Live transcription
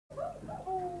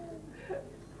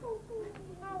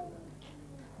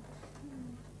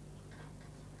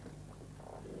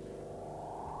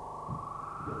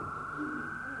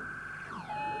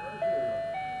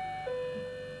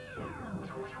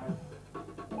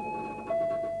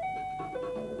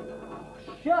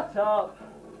shut up!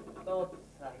 God's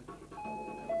sake.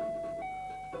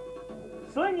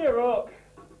 Sling your hook!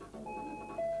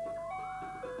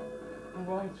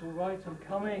 All right, I'm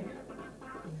coming.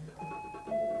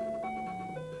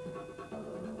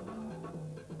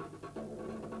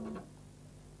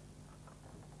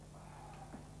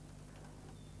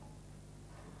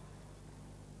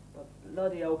 What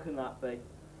bloody hell can that be?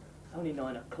 It's only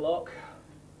 9 o'clock.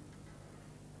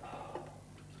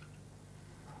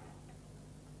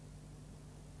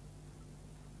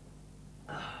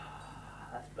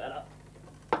 That's better.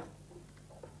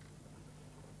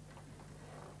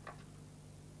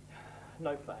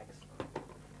 No fags.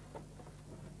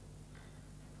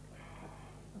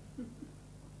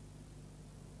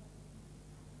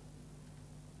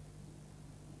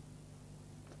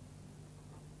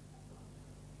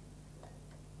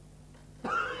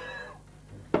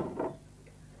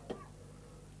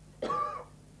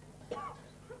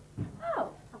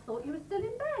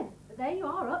 There you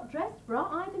are, up, dressed,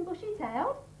 bright-eyed and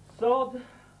bushy-tailed. Sod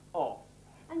off.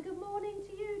 And good morning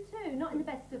to you too. Not in the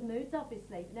best of moods,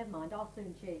 obviously, but never mind, I'll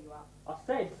soon cheer you up. I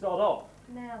said sod off.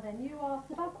 Now then, you are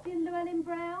Sebastian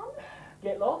Llewellyn-Brown.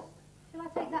 Get lost? Shall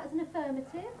I take that as an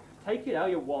affirmative? Take it how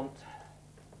you want.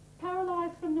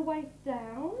 Paralysed from the waist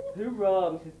down.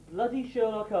 Hoorah, Mrs. Bloody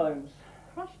Sherlock Holmes.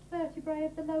 Crushed vertebrae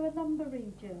of the lower lumbar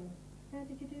region. How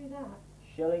did you do that?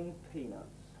 Shelling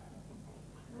peanuts.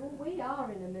 Well, we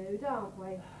are in a mood, aren't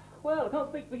we? Well, I can't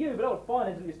speak for you, but I was fine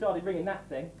until you started ringing that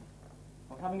thing.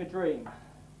 I'm having a dream.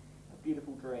 A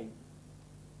beautiful dream.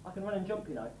 I can run and jump,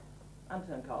 you know, and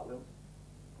turn cartwheels,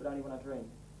 but only when I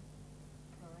dream.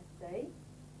 I see.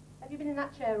 Have you been in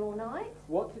that chair all night?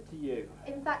 What's it to you?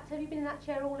 In fact, have you been in that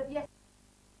chair all of yesterday?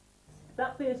 If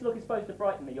that fierce look is supposed to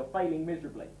frighten me, you're failing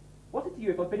miserably. What's it to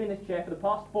you if I've been in this chair for the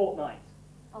past fortnight?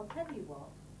 I'll tell you what.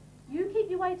 You keep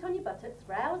your weight on your buttocks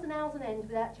for hours and hours on end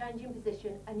without changing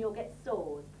position and you'll get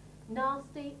sores.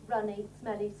 Nasty, runny,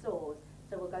 smelly sores.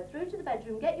 So we'll go through to the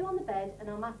bedroom, get you on the bed and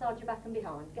I'll massage your back and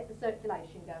behind. Get the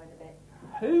circulation going a bit.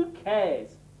 Who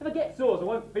cares? If I get sores, I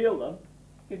won't feel them.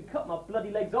 You can cut my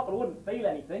bloody legs off and I wouldn't feel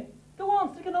anything. Go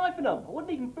on, stick a knife in them. I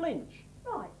wouldn't even flinch.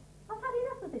 Right, I've had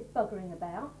enough of this buggering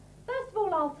about. First of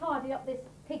all, I'll tidy up this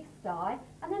pigsty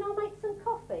and then I'll make some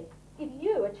coffee. Give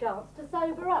you a chance to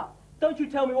sober up. Don't you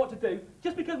tell me what to do.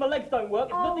 Just because my legs don't work,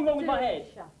 there's nothing wrong with my head.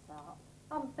 Shut up.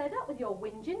 I'm fed up with your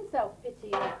whinging,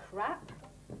 self-pity and crap.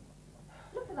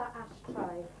 Look at that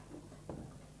ashtray.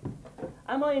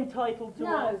 Am I entitled to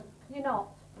No, you're not.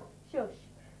 Shush.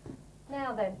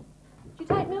 Now then, do you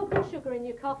take milk and sugar in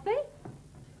your coffee?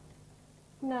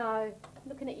 No.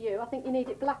 Looking at you, I think you need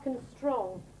it black and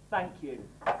strong. Thank you.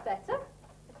 That's better.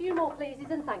 A few more pleases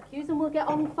and thank yous and we'll get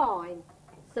on fine.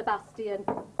 Sebastian.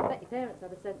 I bet your parents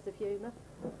had a sense of humour.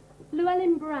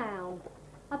 Llewellyn-Brown.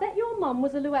 I bet your mum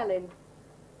was a Llewellyn.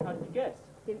 How did you guess?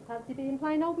 Didn't fancy being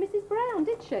plain old Mrs. Brown,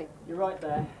 did she? You're right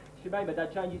there. She made my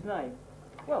dad change his name.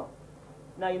 Well,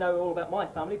 now you know all about my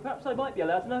family, perhaps I might be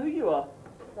allowed to know who you are.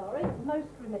 Sorry, most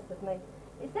remiss of me.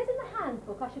 It says in the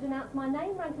handbook I should announce my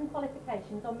name, rank and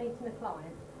qualifications on meeting a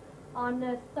client. I'm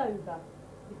Nurse Sober.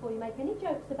 Before you make any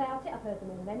jokes about it, I've heard them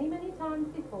all many, many times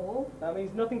before. That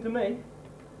means nothing to me.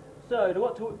 So, to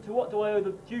what do I owe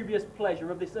the dubious pleasure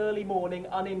of this early morning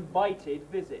uninvited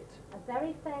visit? A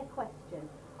very fair question.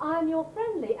 I'm your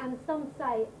friendly and some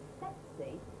say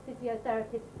sexy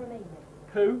physiotherapist from Enid.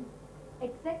 Who?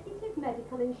 Executive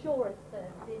Medical Insurance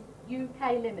Services,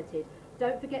 UK Limited.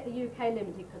 Don't forget the UK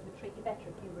Limited because we'd treat you better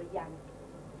if you were a Yank.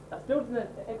 That still doesn't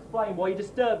explain why you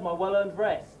disturbed my well-earned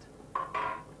rest.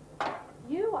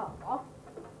 You are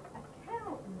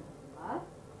account number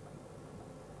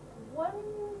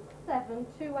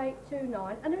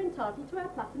 172829 and are entitled to our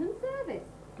platinum service.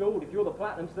 Good, if you're the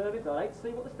platinum service, I'd hate to see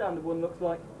what the standard one looks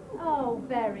like. Oh,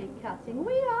 very cutting.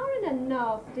 We are in a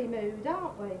nasty mood,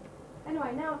 aren't we?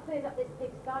 Anyway, now I've cleared up this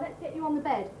pigsty, let's get you on the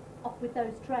bed. Off with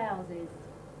those trousers.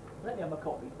 Let me have my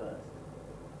coffee first.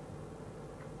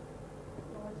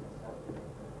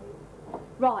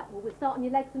 Right, well, we'll start on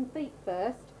your legs and feet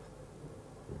first.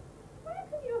 Where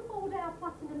can you afford our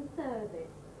platinum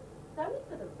service? It's only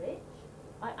for the rich.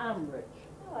 I am rich.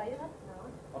 Oh, are you? That's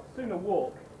nice. I'd sooner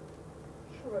walk.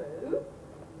 True.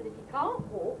 But if you can't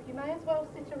walk, you may as well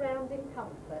sit around in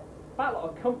comfort. About a lot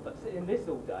of comfort sitting in this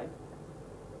all day.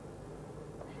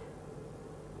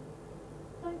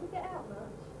 Don't you get out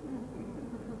much?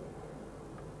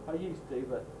 I used to,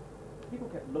 but people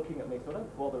kept looking at me, so I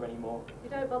don't bother anymore. You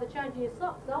don't bother changing your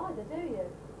socks either, do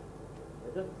you?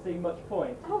 There doesn't seem much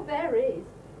point. Oh, there is.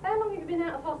 How long have you been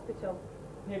out of hospital?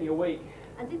 Nearly a week.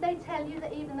 And did they tell you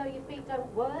that even though your feet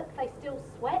don't work, they still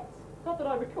sweat? Not that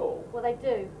I recall. Well, they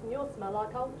do, and you'll smell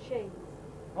like old cheese.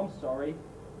 I'm sorry.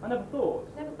 I never thought.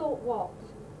 Never thought what?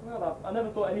 Well, I never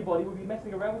thought anybody would be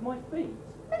messing around with my feet.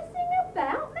 Messing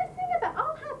about? Messing about?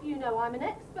 I'll have you know I'm an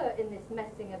expert in this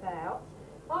messing about.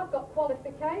 I've got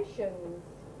qualifications.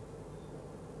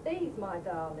 These, my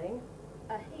darling,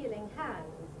 are healing hands.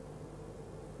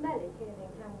 Smelly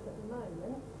healing hands at the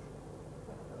moment.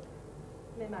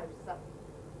 Mimosa.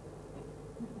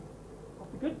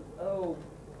 Coffee good? Oh,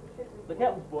 the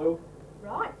kettle's boiled.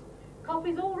 Right.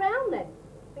 Coffee's all round then.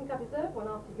 Think I deserve one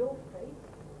after your feat.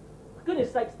 For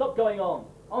goodness sake, stop going on.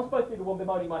 I'm supposed to be the one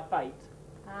bemoaning my fate.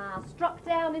 Ah, struck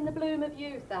down in the bloom of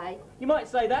youth, eh? You might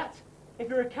say that. If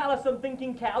you're a callous,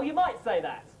 unthinking cow, you might say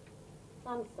that.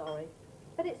 I'm sorry.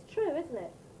 But it's true, isn't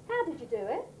it? How did you do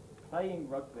it? Playing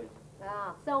rugby.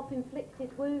 Ah,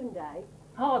 self-inflicted wound, eh?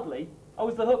 Hardly. I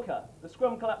was the hooker. The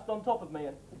scrum collapsed on top of me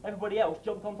and everybody else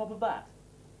jumped on top of that.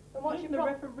 And what's Even the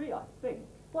referee, I think.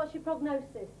 What's your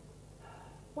prognosis?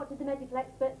 What did the medical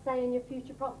experts say in your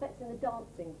future prospects in the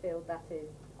dancing field, that is?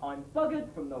 I'm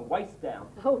buggered from the waist down.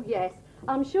 Oh, yes.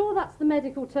 I'm sure that's the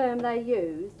medical term they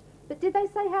used. But did they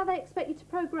say how they expect you to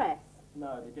progress?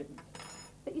 No, they didn't.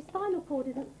 But your spinal cord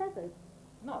isn't severed.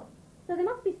 No. So there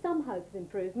must be some hope of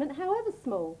improvement, however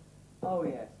small. Oh,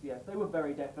 yes, they were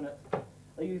very definite.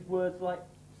 They used words like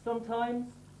sometimes,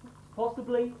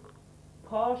 possibly,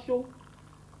 partial,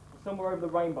 somewhere over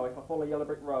the rainbow if I follow Yellow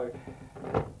Brick Road.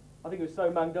 I think it was so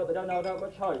manged up they don't know I don't have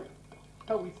much hope.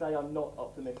 Shall we say I'm not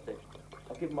optimistic?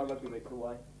 I've given my rugby boots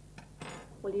away.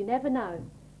 Well, you never know.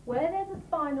 Where there's a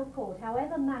spinal cord,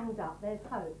 however manged up, there's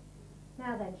hope.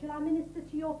 Now then, shall I minister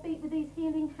to your feet with these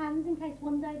healing hands in case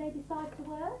one day they decide to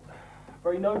work?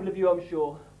 Very noble of you, I'm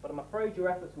sure, but I'm afraid your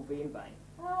efforts will be in vain.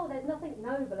 Oh, there's nothing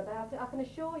noble about it, I can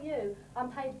assure you.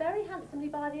 I'm paid very handsomely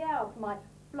by the hour for my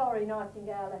Florrie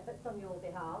Nightingale efforts on your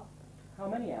behalf. How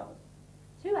many hours?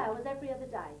 2 hours every other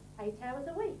day, 8 hours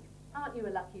a week. Aren't you a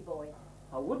lucky boy?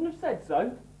 I wouldn't have said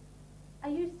so. Are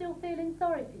you still feeling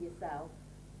sorry for yourself?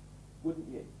 Wouldn't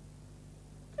you?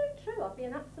 Too true, I'd be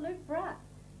an absolute brat.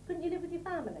 Couldn't you live with your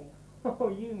family? Oh,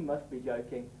 you must be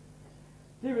joking.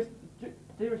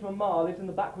 Dearest Mamma lives in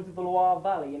the backwoods of the Loire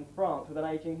Valley in France with an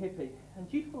ageing hippie, and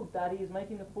dutiful Daddy is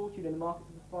making a fortune in the markets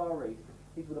of the Far East.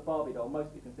 He's with a Barbie doll,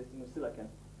 mostly consisting of silicone.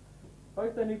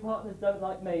 Both their new partners don't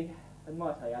like me, and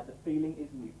might I add, the feeling is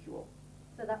mutual.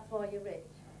 So that's why you're rich?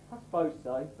 I suppose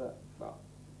so, but, well,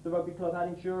 the rugby club had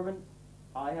insurance,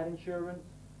 I had insurance,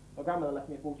 my grandmother left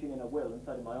me a fortune in a will, and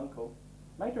so did my uncle.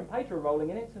 Mater and Pater are rolling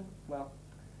in it, and, well,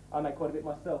 I make quite a bit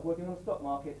myself, working on the stock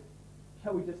market.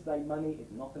 Shall we just say money is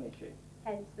not an issue?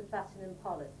 Hence the platinum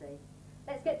policy.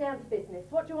 Let's get down to business.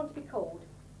 What do you want to be called?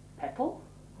 Petal?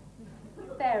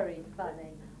 Very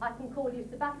funny. I can call you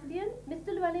Sebastian, Mr.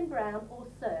 Llewellyn-Brown, or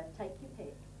Sir. Take your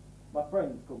pick. My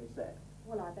friends call me Seb.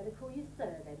 Well, I better call you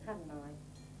Sir then, hadn't I?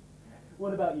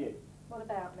 What about you? What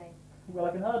about me? Well,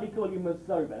 I can hardly call you Ms.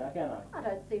 Sober now, can I? I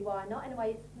don't see why not.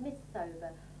 Anyway, it's Miss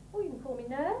Sober. Or you can call me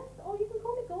Nurse, or you can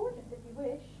call me Gorgeous if you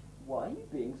wish. Why are you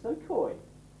being so coy?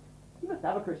 You must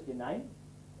have a Christian name.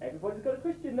 Everybody's got a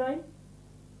Christian name.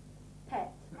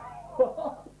 Pet.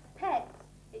 What? Pet.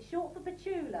 It's short for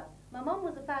Petula. My mum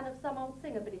was a fan of some old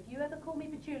singer, but if you ever call me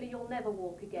Petula, you'll never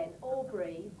walk again, or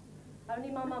breathe. Only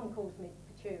my mum calls me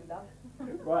Petula.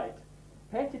 Right.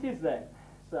 Pet it is then.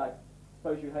 So,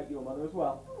 suppose you hate your mother as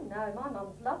well. Oh no, my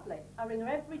mum's lovely. I ring her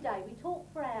every day. We talk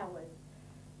for hours.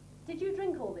 Did you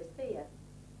drink all this beer?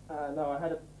 No, I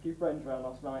had a few friends round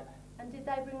last night. And did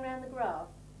they bring round the grass?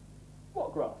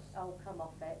 What grass? Oh, come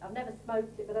off it. I've never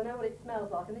smoked it, but I know what it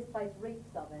smells like, and this place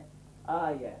reeks of it.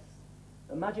 Ah, yes.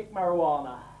 The magic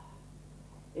marijuana.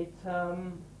 It,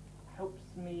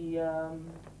 helps me,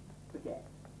 forget.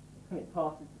 And it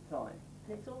passes the time.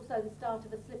 And it's also the start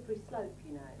of a slippery slope,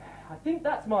 you know. I think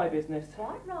that's my business.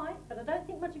 Quite right, but I don't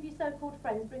think much of your so-called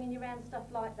friends bringing you around stuff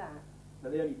like that.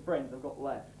 They're the only friends I've got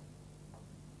left.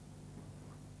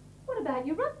 What about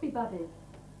your rugby buddies?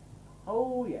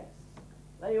 Oh, yes.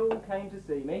 They all came to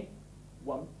see me.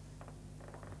 Once.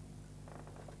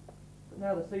 But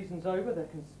now the season's over, they're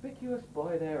conspicuous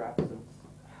by their absence.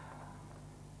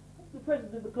 The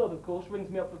president of the club, of course, rings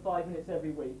me up for 5 minutes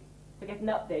every week. To get an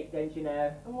update, don't you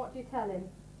know? And what do you tell him?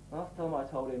 Last time I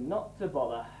told him not to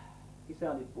bother. He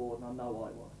sounded bored, and I know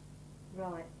I was.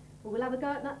 Right. Well, we'll have a go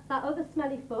at that other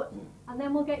smelly foot, and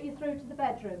then we'll get you through to the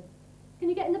bedroom. Can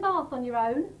you get in the bath on your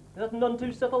own? Is that a none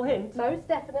too subtle hint? Most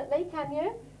definitely, can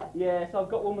you? Yes, I've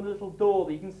got one with a little door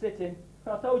that you can sit in.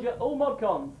 I told you, all mod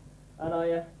cons. And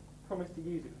I promised to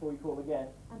use it before you call again.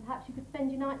 And perhaps you could spend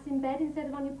your nights in bed instead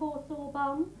of on your poor sore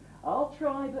bum? I'll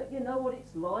try, but you know what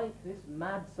it's like, this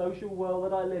mad social world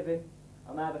that I live in.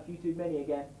 I may have a few too many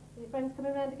again. Are your friends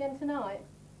coming round again tonight?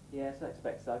 Yes, I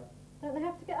expect so. Don't they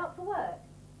have to get up for work?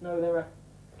 No, they're a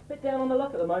bit down on the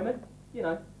luck at the moment. You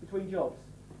know, between jobs.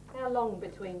 How long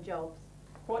between jobs?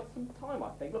 Quite some time, I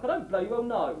think. Look, I don't bloody well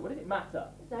know. What does it matter?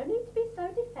 There's no need to be so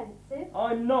defensive.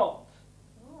 I'm not.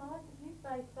 All right, if you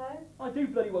say so. I do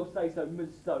bloody well say so, Ms.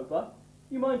 Sober.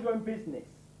 You mind your own business.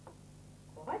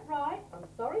 Quite right. I'm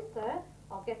sorry, sir.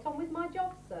 I'll get on with my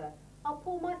job, sir. I'll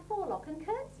pull my forelock and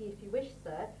curtsy if you wish,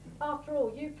 sir. After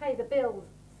all, you pay the bills,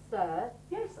 sir.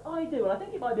 Yes, I do, and I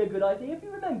think it might be a good idea if you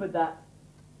remembered that.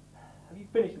 Have you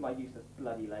finished with my useless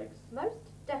bloody legs? Most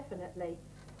definitely.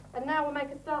 And now we'll make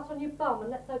a start on your bum,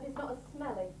 and let's hope it's not as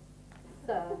smelly,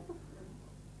 sir.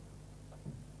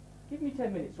 Give me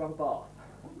 10 minutes to have a bath.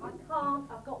 I can't.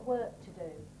 I've got work to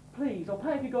do. Please, I'll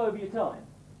pay if you go over your time.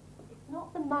 It's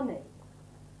not the money.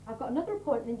 I've got another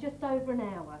appointment in just over an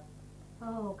hour.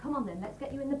 Oh, come on then, let's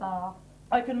get you in the bath.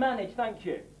 I can manage, thank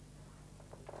you.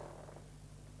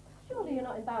 Surely you're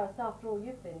not embarrassed after all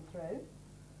you've been through.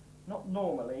 Not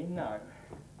normally, no.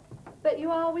 But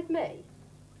you are with me?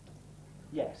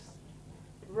 Yes.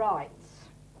 Right.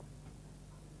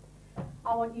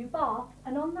 I want you bathed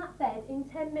and on that bed in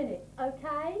 10 minutes,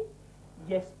 okay?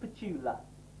 Yes, Petula.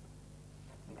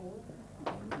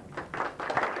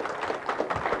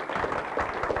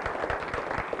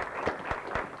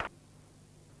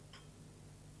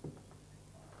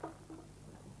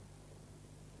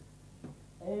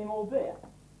 Any more beer?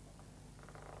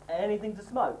 Anything to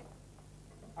smoke?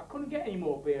 I couldn't get any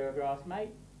more beer or grass,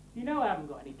 mate. You know I haven't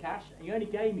got any cash, and you only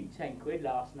gave me 10 quid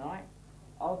last night.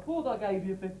 I thought I gave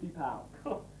you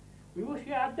 £50. We wish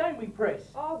we had, don't we, Pris?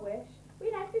 I wish.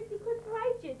 We'd had 50 quid for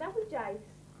ages, haven't we, Jace?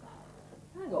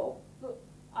 Hang on. Look,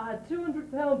 I had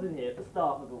 £200 in here at the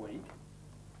start of the week.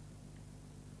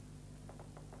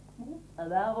 And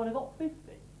now I've only got 50.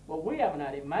 Well, we haven't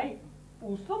had it, mate.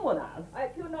 Well, someone has. I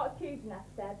hope you're not accusing us,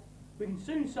 Seb. We can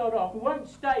soon sod off. We won't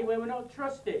stay where we're not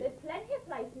trusted. There's plenty of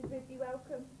places we'd be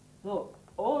welcome. Look,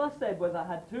 all I said was I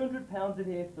had £200 in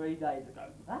here 3 days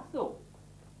ago. That's all.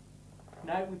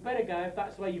 No, we'd better go if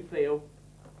that's the way you feel.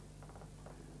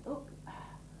 Look,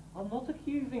 I'm not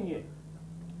accusing you.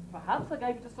 Perhaps I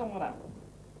gave it to someone else.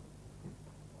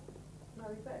 No,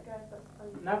 we better go first.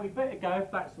 No, we'd better go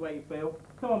if that's the way you feel.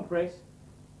 Come on, Pris.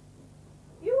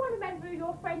 You want to remember who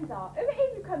your friends are. Who it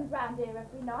is who comes round here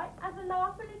every night, has a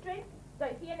laugh and a drink?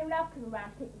 Don't see anyone else coming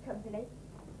round to keep you company.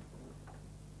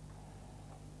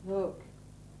 Look,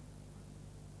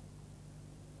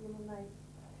 you're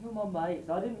my mates.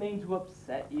 I didn't mean to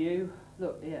upset you.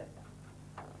 Look, here.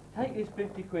 Take this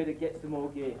 50 quid and get some more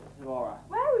gear for tomorrow.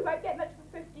 Well, we won't get much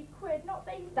for 50 quid, not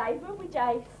these days, will we,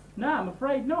 Jace? No, I'm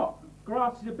afraid not.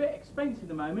 Grass is a bit expensive at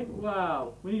the moment.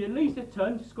 Well, we need at least a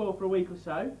ton to score for a week or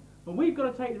so. And we've got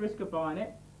to take the risk of buying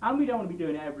it. And we don't want to be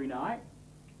doing it every night.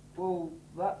 Well,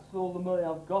 that's all the money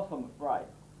I've got, I'm afraid.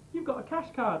 You've got a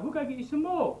cash card. We'll go get you some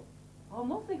more. I'm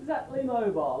not exactly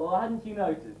mobile, or hadn't you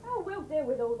noticed? Oh, we'll deal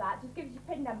with all that. Just give us your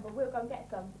PIN number, we'll go and get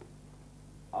some.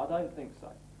 I don't think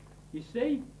so. You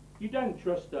see, you don't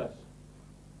trust us.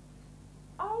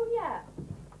 Oh, yeah.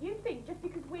 You think just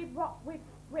because we're broke, we'd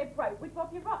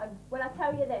rob you rotten? Well, I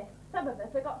tell you this, some of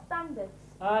us have got standards.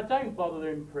 Don't bother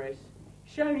him, Pris.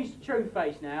 Shown his true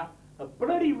face now. A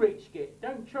bloody rich git.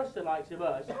 Don't trust the likes of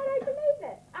us. I don't believe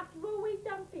it. After all we've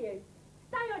done for you.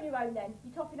 Stay on your own then.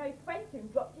 You toffee nosed friends who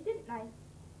dropped you, didn't they?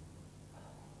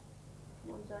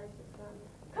 Come on, Jace,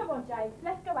 Come on, Jace.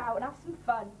 Let's go out and have some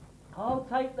fun. I'll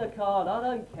take the card, I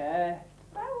don't care.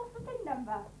 Well, what's the PIN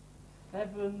number?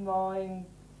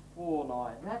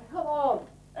 7949. Now, come on.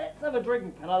 Let's have a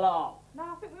drink and a laugh. No,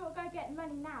 I think we ought to go get the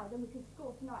money now, then we can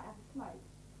score tonight and have a smoke.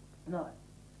 No.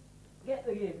 Get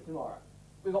the gear for tomorrow.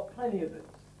 We've got plenty of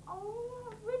boots. Oh,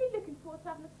 I'm really looking forward to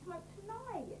having a smoke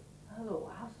tonight. Oh,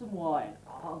 look, have some wine.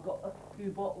 Oh, I've got a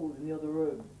few bottles in the other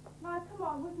room. No, come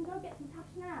on, we can go get some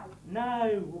cash now.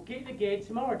 No, we'll get the gear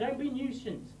tomorrow. Don't be a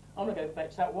nuisance. I'm going to go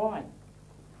fetch that wine.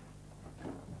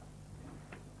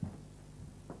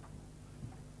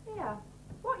 Yeah,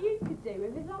 what you could do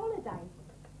is a holiday.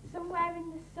 Somewhere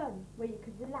in the sun where you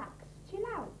could relax, chill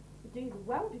out. It'd do the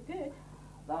world of good.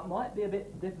 That might be a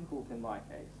bit difficult in my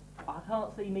case. I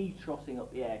can't see me trotting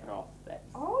up the aircraft steps.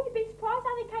 Oh, you'd be surprised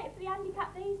how they cater for the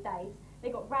handicapped these days.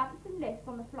 They've got ramps and lifts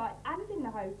on the flights and in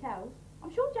the hotels.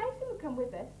 I'm sure Jason would come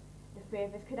with us. The three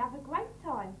of us could have a great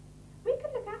time. We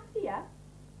could look after you.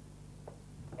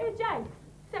 Here, Jace.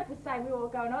 Seb was saying we ought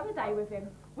to go on holiday with him.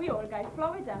 We ought to go to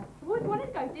Florida. We always wanted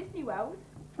to go to Disney World.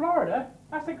 Florida?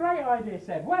 That's a great idea,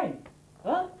 Seb. When?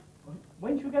 Huh?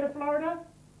 When should we go to Florida?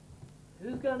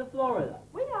 Who's going to Florida?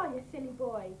 We are, you silly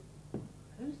boy.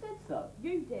 Who said so?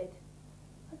 You did.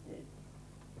 I did.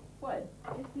 When?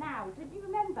 Just now. Didn't you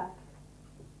remember?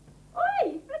 Oi!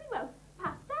 You bloody well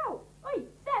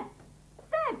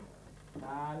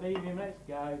leave him, let's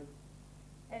go.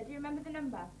 Do you remember the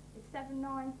number? It's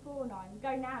 7949.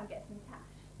 Go now and get some cash.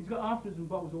 He's got after some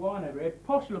bottles of wine over here,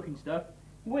 posh looking stuff.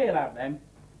 We'll have them.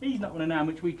 He's not going to know how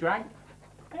much we drank.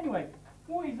 Anyway,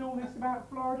 what is all this about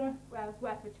Florida? Well, it's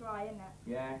worth a try, isn't it?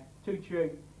 Yeah, too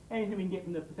true. Anything we can get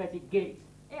from the pathetic gits.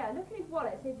 Yeah, look in his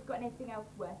wallet, see if he's got anything else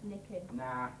worth nicking.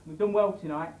 Nah, we've done well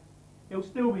tonight. He'll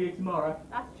still be here tomorrow.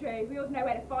 That's true. We all know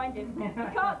where to find him. He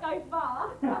can't go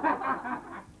far.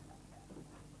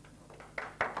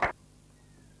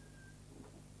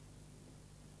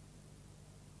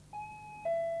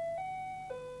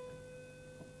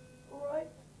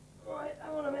 Right,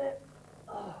 hang on a minute.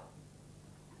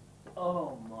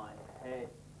 Oh, my head.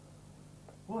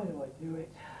 Why do I do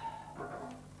it?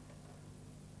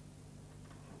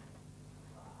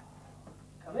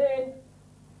 Come in.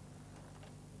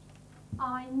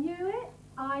 I knew it.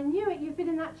 I knew it. You've been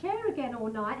in that chair again all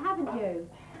night, haven't you?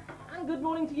 And good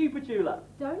morning to you, Petula.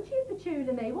 Don't you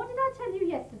Petula me. What did I tell you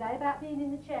yesterday about being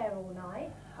in the chair all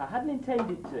night? I hadn't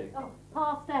intended to. Oh,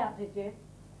 passed out, did you?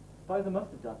 Suppose I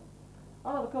must have done.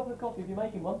 I'll have a cup of coffee if you're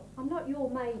making one. I'm not your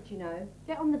maid, you know.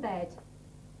 Get on the bed.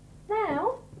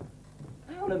 Now?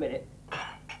 Hang on a minute.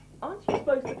 Aren't you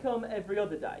supposed to come every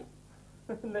other day?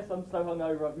 Unless I'm so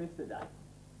hungover I've missed a day.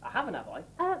 I haven't, have I?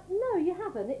 No, you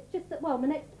haven't. It's just that, well, my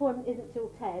next appointment isn't till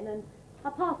 10, and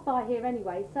I passed by here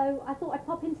anyway, so I thought I'd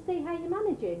pop in to see how you're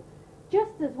managing.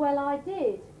 Just as well I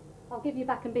did. I'll give you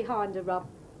back and behind a rub.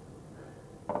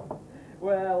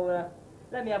 Well,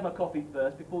 let me have my coffee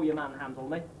first before you manhandle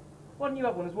me. Why don't you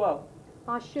have one as well?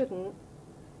 I shouldn't.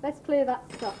 Let's clear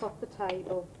that stuff off the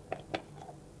table.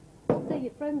 I see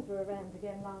your friends were around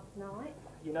again last night.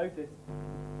 You noticed?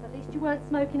 At least you weren't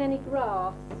smoking any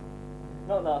grass.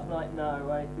 Not last night,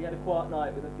 no. We had a quiet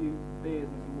night with a few beers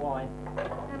and some wine.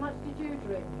 How much did you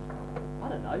drink? I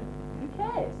don't know. Who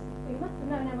cares? Well, you must have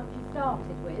known how much you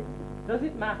started with. Does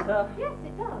it matter? Yes,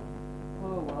 it does.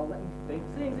 Oh, well, let me think.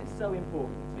 Seeing as it's so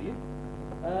important to you,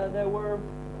 there were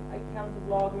 8 cans of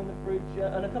lager in the fridge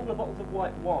and a couple of bottles of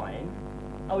white wine.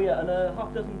 Oh, yeah, and a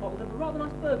half dozen bottles of a rather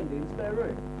nice burgundy in the spare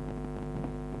room.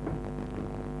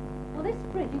 Well, this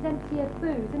fridge is empty of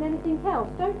booze and anything else.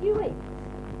 Don't you eat?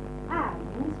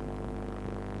 And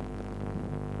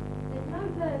there's no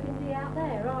burgundy out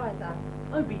there either.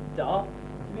 Don't be daft.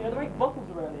 I mean, are there 8 bottles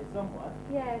around here somewhere?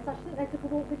 Yes, I should think they took a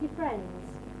walk with your friends.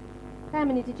 How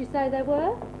many did you say there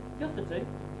were? Just the 2,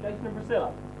 Jason and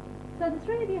Priscilla. So the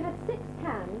 3 of you had 6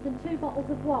 cans and 2 bottles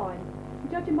of wine.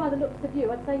 Judging by the looks of you,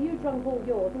 I'd say you drunk all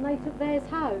yours and they took theirs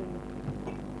home.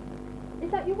 Is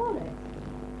that your wallet?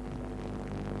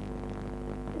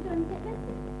 Is there anything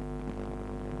missing?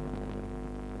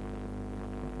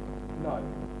 No,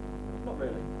 not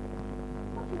really.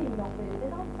 What do you mean not really?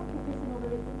 There's either something missing or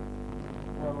there isn't.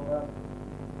 Well,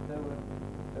 there were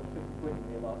 50 quid in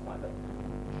here last night, but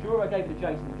sure I gave it to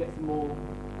Jason to get some more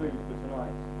food for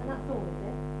tonight. And that's all, is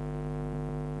it?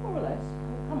 More or less.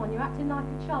 Come on, you're acting like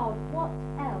a child. What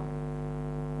else?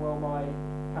 Well, my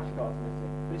cash card's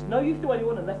missing. But it's no use to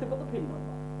anyone unless they've got the PIN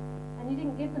number. And you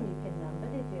didn't give them your PIN number,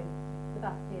 did you,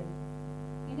 Sebastian?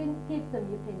 You didn't give them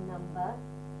your PIN number.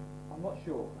 I'm not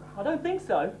sure. I don't think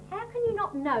so. How can you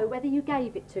not know whether you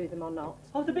gave it to them or not?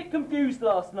 I was a bit confused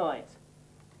last night.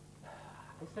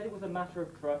 They said it was a matter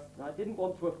of trust, and I didn't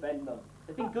want to offend them.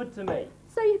 They've been good to me.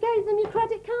 So you gave them your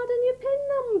credit card and your PIN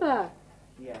number?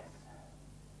 Yes.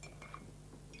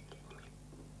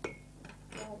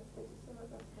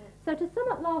 So to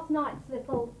sum up last night's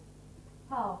little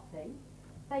party,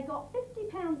 they got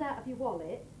 £50 out of your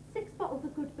wallet, 6 bottles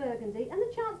of good burgundy, and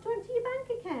the chance to empty your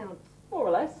bank account. More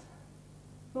or less.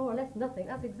 More or less nothing.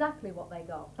 That's exactly what they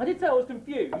got. I did say I was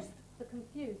confused. The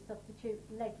confused substitutes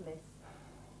legless.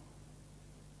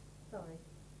 Sorry.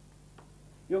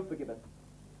 You're forgiven.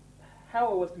 How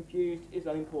I was confused is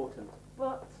unimportant,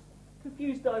 but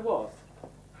confused I was.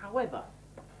 However,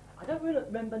 I don't really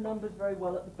remember numbers very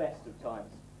well at the best of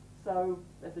times, so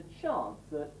there's a chance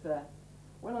that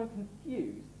when I'm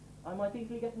confused, I might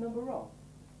easily get the number wrong.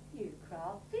 You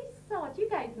crafty sod, you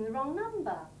gave them the wrong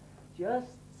number.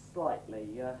 Just slightly.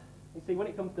 You see, when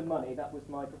it comes to money, that was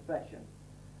my profession.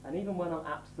 And even when I'm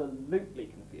absolutely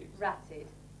confused, Ratted.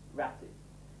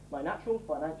 my natural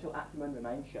financial acumen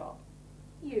remains sharp.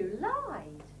 You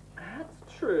lied.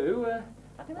 That's true.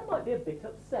 I think I might be a bit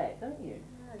upset, don't you?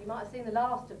 Well, you might have seen the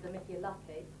last of them if you're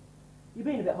lucky. You've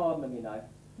been a bit hard on them, you know.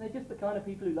 They're just the kind of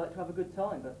people who like to have a good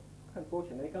time, but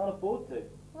unfortunately they can't afford to.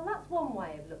 Well, that's one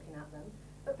way of looking at them.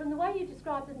 But from the way you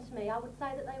described them to me, I would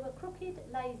say that they were crooked,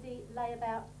 lazy,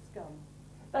 layabout scum.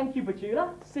 Thank you,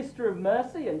 Petula, sister of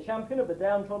mercy and champion of the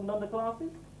downtrodden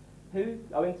underclasses, who,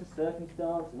 owing to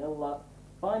circumstance and ill luck,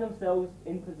 find themselves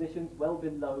in positions well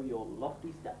below your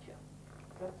lofty stature.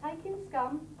 You're taking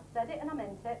scum. I said it and I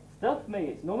meant it. Stuff me,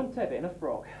 it's Norman Tebbit and a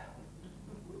frog.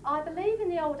 I believe in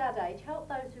the old adage, help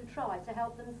those who try to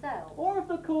help themselves. Or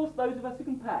of course those of us who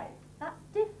can pay. That's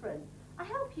different. I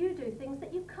help you do things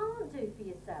that you can't do for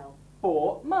yourself.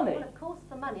 For money. Well, of course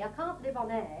for money. I can't live on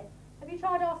air. Have you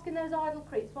tried asking those idle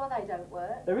creeps why they don't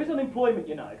work? There is unemployment,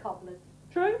 you know. Cobblers.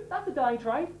 True, that's a dying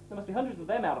trade. There must be hundreds of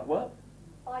them out of work.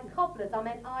 By cobblers, I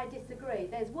meant I disagree.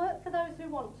 There's work for those who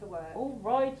want to work. All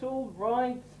right, all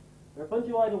right. They're a bunch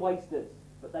of idle wasters,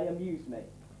 but they amuse me.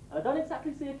 And I don't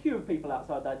exactly see a queue of people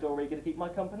outside that door eager to keep my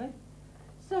company.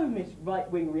 So, Miss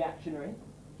Right-Wing Reactionary,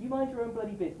 do you mind your own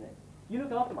bloody business? You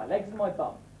look after my legs and my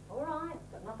bum. All right,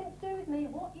 got nothing to do with me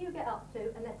what you get up to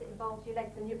unless it involves your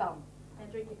legs and your bum. Now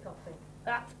drink your coffee.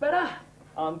 That's better.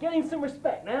 I'm getting some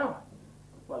respect now.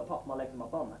 Well, apart from my legs and my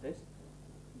bum, that is.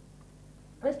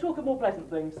 Let's talk of more pleasant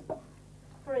things.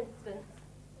 For instance,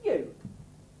 You.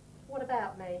 what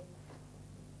about me?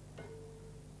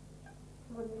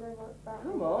 What do you know about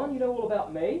Come on, you know all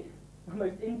about me. The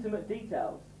most intimate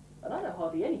details. And I know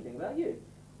hardly anything about you.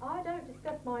 I don't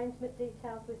discuss my intimate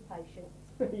details with patients.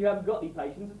 You haven't got any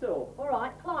patience at all. All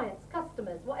right, clients,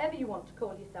 customers, whatever you want to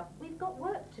call yourself. We've got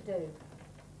work to do.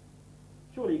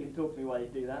 Surely you can talk to me while you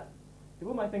do that. It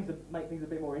will make things a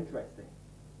bit more interesting.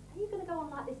 Are you going to go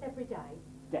on like this every day?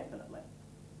 Definitely.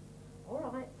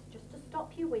 All right, just to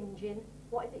stop you whinging,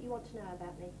 what is it you want to know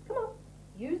about me? Come on.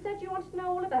 You said you wanted to know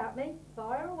all about me.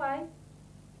 Fire away.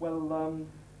 Well,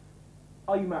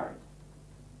 are you married?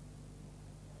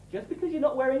 Just because you're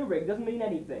not wearing a ring doesn't mean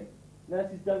anything.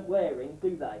 Nurses don't wear rings,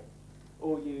 do they?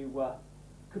 Or you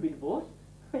could be divorced.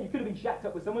 You could have been shacked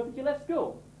up with someone since you left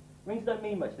school. Rings don't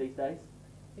mean much these days.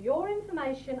 For your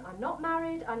information, I'm not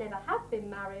married, I never have been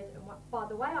married, and by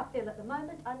the way I feel at the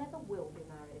moment, I never will be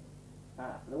married.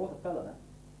 Ah, so there was a fella there.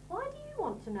 Why do you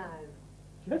want to know?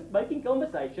 Just making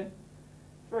conversation.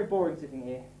 It's very boring sitting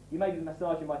here. You may be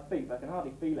massaging my feet, but I can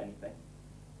hardly feel anything.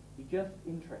 You just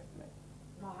interest me.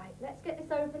 Right, let's get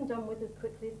this over and done with as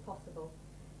quickly as possible.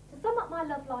 To sum up my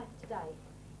love life today,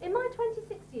 in my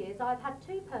 26 years I've had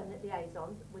 2 permanent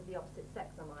liaisons, with the opposite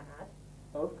sex I might add.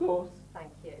 Of course.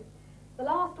 Thank you. The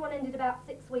last one ended about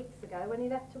 6 weeks ago when he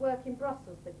left to work in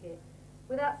Brussels, the git,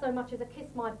 without so much as a kiss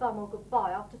my bum or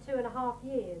goodbye after 2.5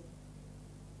 years.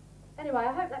 Anyway,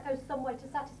 I hope that goes some way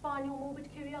to satisfying your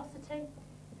morbid curiosity,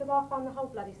 because I find the whole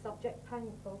bloody subject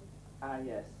painful. Ah,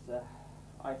 yes.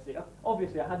 I see.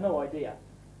 Obviously, I had no idea.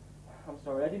 I'm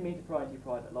sorry, I didn't mean to pry into your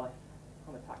private life.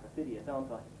 I'm a tactless idiot,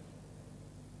 aren't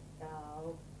I?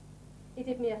 Oh, he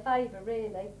did me a favour,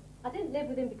 really. I didn't live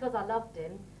with him because I loved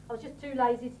him. I was just too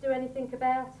lazy to do anything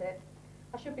about it.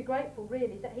 I should be grateful,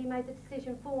 really, that he made the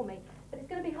decision for me, but it's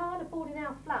going to be hard affording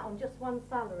our flat on just one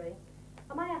salary.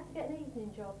 I may have to get an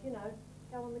evening job, you know,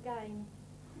 go on the game.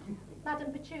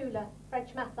 Madame Petula,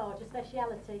 French massage, a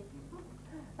speciality.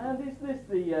 And is this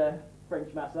the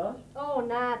French massage? Oh,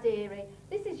 nah, dearie.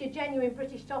 This is your genuine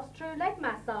British toss true leg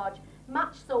massage,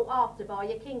 much sought after by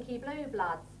your kinky blue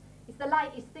bloods. It's the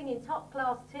latest thing in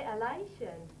top-class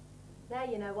titillation. Now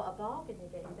you know what a bargain you're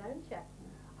getting, don't you?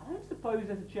 I don't suppose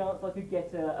there's a chance I could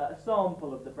get a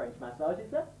sample of the French massage, is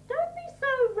there? Don't be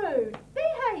so rude.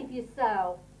 Behave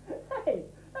yourself. Hey,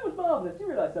 that was marvellous. You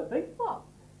realise something? What?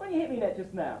 When you hit me net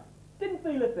just now, didn't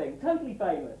feel a thing. Totally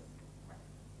famous.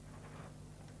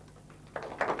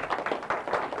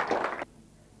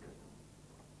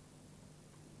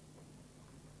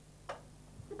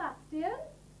 Sebastian?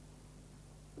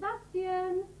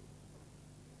 Sebastian?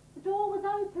 The door was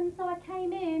open, so I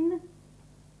came in.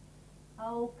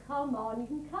 Oh, come on, you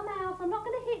can come out. I'm not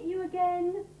going to hit you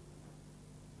again.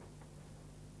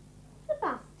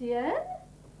 Sebastian?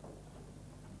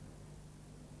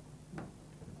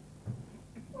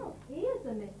 Well, here's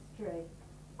a mystery.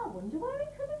 I wonder where he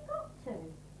could have got to.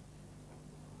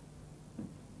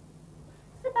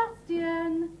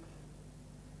 Sebastian?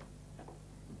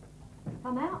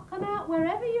 Come out,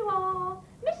 wherever you are.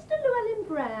 Mr.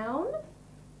 Llewellyn-Brown,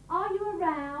 are you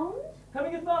around?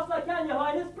 Coming as fast as I can, Your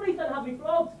Highness. Please don't have me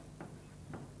flogged.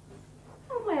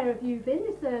 And where have you been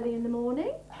this early in the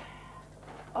morning?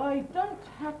 I don't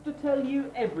have to tell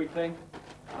you everything.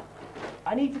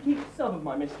 I need to keep some of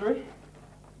my mystery.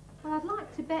 Well, I'd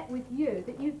like to bet with you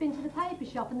that you've been to the paper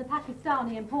shop and the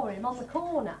Pakistani Emporium on the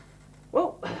corner.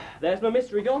 Well, there's my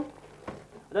mystery gone.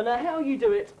 I don't know how you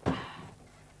do it.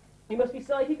 You must be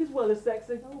psychic as well as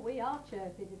sexy. Oh, we are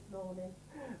chirpy this morning.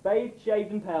 Bathed,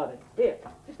 shaved and powdered. Here,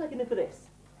 just take a nip of this.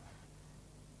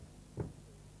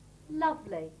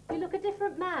 Lovely. You look a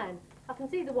different man. I can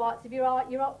see the whites of your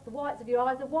eyes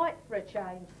are white for a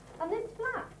change. And this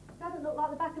flat. Doesn't look like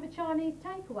the back of a Chinese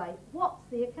takeaway. What's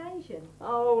the occasion?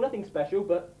 Oh, nothing special,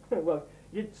 but, well,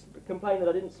 you did complain that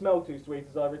I didn't smell too sweet,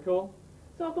 as I recall.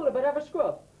 So I thought I'd better have a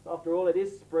scrub. After all, it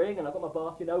is spring, and I've got my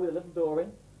bath, you know, with a little door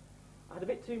in. I had a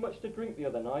bit too much to drink the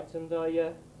other night, and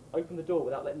I opened the door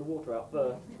without letting the water out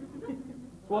first.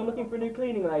 So I'm looking for a new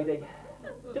cleaning lady.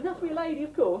 Doesn't have to be a lady,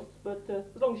 of course, but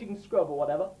as long as you can scrub or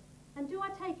whatever. And do I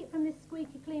take it from this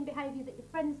squeaky clean behaviour that your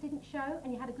friends didn't show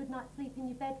and you had a good night's sleep in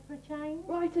your bed for a change?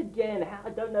 Right again, I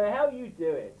don't know how you do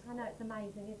it. I know, it's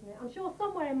amazing, isn't it? I'm sure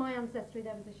somewhere in my ancestry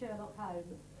there was a Sherlock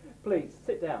Holmes. Please,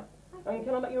 sit down. And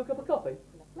can I make you a cup of coffee?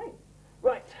 Right.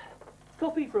 Right.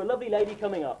 Coffee for a lovely lady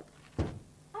coming up.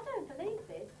 I don't believe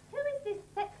this. Who is this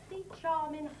sexy,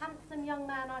 charming, handsome young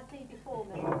man I see before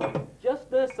me?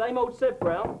 Just the same old Seb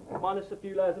Brown, minus a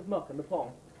few layers of muck and the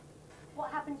pong. What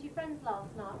happened to your friends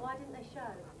last night? Why didn't they show?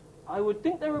 I would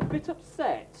think they were a bit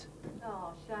upset.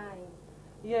 Oh, shame.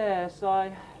 Yes,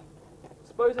 I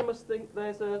suppose I must think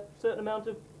there's a certain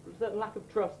lack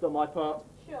of trust on my part.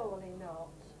 Surely not.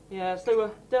 Yes, they were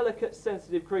delicate,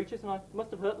 sensitive creatures, and I must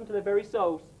have hurt them to their very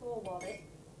souls. Or was it?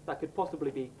 That could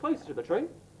possibly be closer to the truth.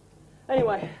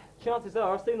 Anyway, chances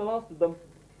are I've seen the last of them.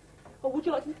 Oh, would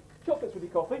you like some chocolates with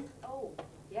your coffee? Oh,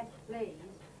 yes, please.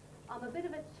 I'm a bit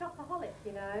of a chocoholic,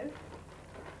 you know.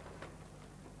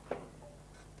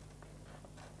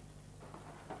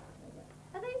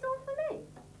 Are these all for me?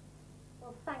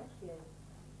 Well, thank you.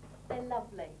 They're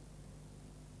lovely.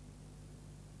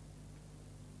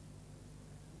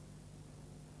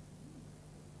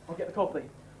 I'll get the coffee.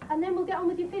 And then we'll get on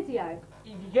with your physio.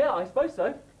 Yeah, I suppose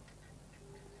so.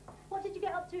 What did you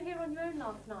get up to here on your own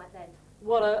last night, then?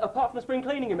 What, apart from the spring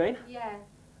cleaning, you mean? Yeah.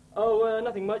 Oh,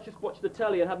 nothing much. Just watched the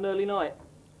telly and had an early night.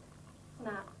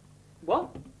 Snap.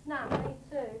 What? Snap, me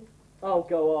too. Oh,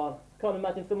 go on. Can't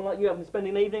imagine someone like you having to spend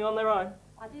an evening on their own.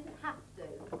 I didn't have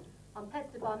to. I'm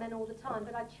pestered by men all the time,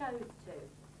 but I chose to.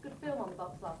 Good film on the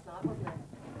box last night, wasn't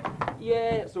it?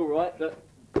 Yeah, it's all right, but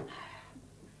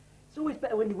it's always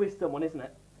better when you're with someone, isn't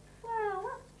it? Well,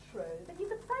 that's true, but you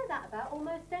could say that about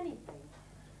almost anything.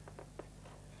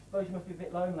 Suppose you must be a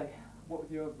bit lonely. What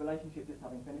with your relationship just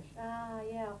having finished? Ah,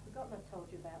 yeah, I've forgotten I told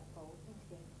you about Paul. Thank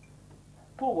you.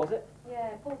 Paul, was it? Yeah,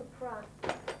 Paul the Prat.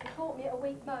 He caught me at a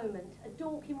weak moment. A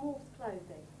dork in wolf's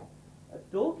clothing. A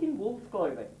dork in wolf's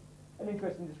clothing. An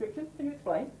interesting description. Can you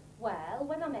explain? Well,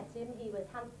 when I met him, he was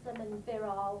handsome and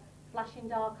virile, flashing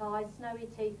dark eyes, snowy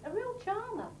teeth, a real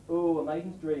charmer. Oh, a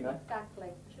maiden's dream, eh? Exactly.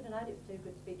 I should have known it was too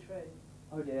good to be true.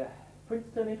 Oh dear. Prince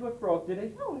turned into a frog, did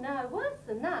he? Oh no, worse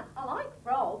than that. I like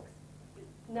frogs.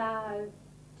 No.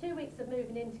 2 weeks of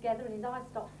moving in together and his eyes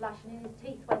stopped flashing and his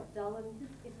teeth went dull and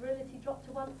his virility dropped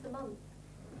to once a month.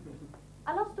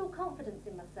 I lost all confidence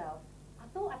in myself. I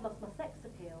thought I'd lost my sex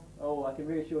appeal. Oh, I can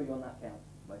reassure you on that count.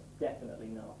 Most definitely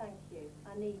not. Thank you.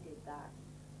 I needed that.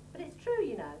 But it's true,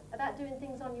 you know, about doing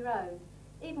things on your own.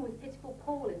 Even with pitiful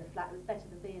Paul in the flat, it was better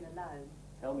than being alone.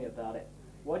 Tell me about it.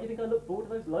 Why do you think I look forward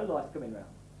to those lowlifes coming round?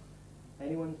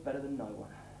 Anyone's better than no one.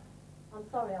 I'm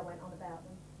sorry I went on about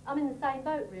them. I'm in the same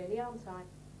boat, really, aren't I?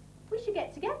 We should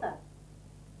get together.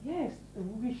 Yes,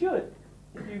 we should.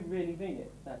 If you really mean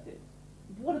it, that is.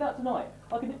 What about tonight?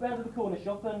 I can nip round to the corner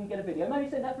shop and get a video. Maybe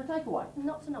send that for a takeaway.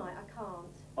 Not tonight, I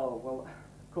can't. Oh, well,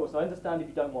 of course, I understand if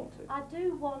you don't want to. I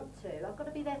do want to. I've got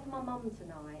to be there for my mum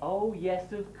tonight. Oh,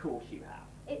 yes, of course you have.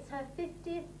 It's her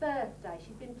 50th birthday.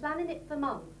 She's been planning it for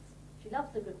months. She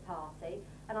loves a good party,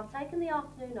 and I've taken the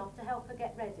afternoon off to help her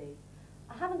get ready.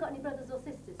 I haven't got any brothers or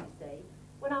sisters, you see.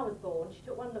 When I was born, she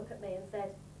took one look at me and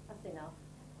said, "That's enough."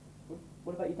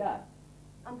 What about your dad?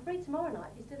 I'm free tomorrow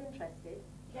night if you're still interested.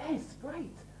 Yes,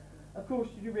 great. Of course,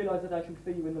 did you realise that I shall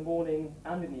see you in the morning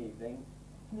and in the evening?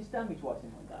 Can you stand me twice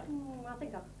in one day? I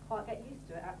think I could quite get used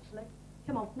to it, actually.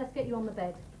 Come on, let's get you on the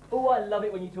bed. Oh, I love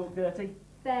it when you talk dirty.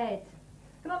 Bed.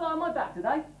 Can I lie on my back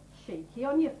today? Cheeky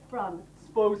on your front.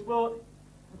 Spoil sport.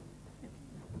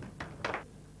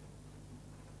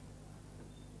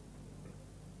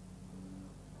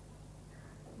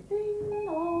 Ding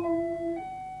dong.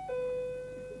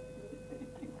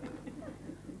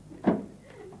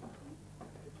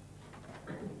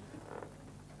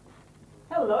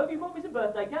 Hello, have you brought me some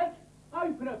birthday cake?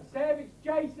 Open up, Seb, it's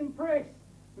Jason Priss.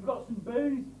 We've got some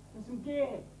booze and some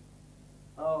gear.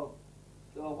 Oh,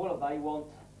 what do they want?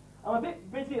 I'm a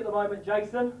bit busy at the moment,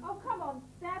 Jason. Oh, come on,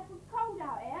 Seb, it's cold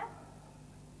out here.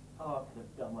 Oh, I could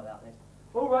have done without this.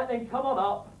 All right then, come on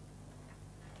up.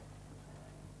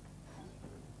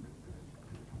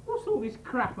 What's all this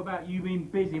crap about you being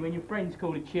busy when your friends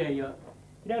call to cheer you up?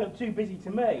 You don't look too busy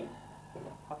to me.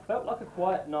 I felt like a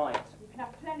quiet night. You can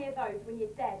have plenty of those when you're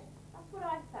dead. That's what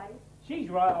I say. She's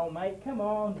right, old mate. Come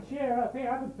on, cheer up.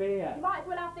 Here, have a beer. You might as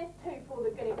well have this too for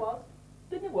the good it was.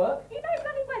 Didn't it work? You know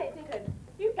bloody well it didn't.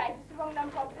 You gave us the wrong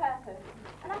number on purpose.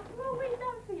 And after all we've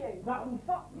done for you.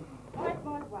 I went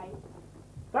my way.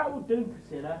 That will do,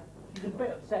 Priscilla. She's a bit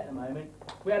upset at the moment.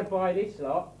 We had to buy this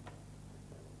lot.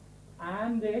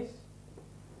 And this.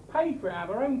 Pay for it out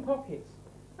of our own pockets.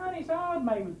 And it's hard,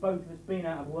 mate, with both of us being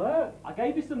out of work. I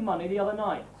gave you some money the other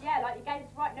night. Yeah, like you gave us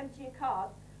the right number to your card.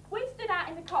 We stood out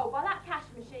in the cold by that cash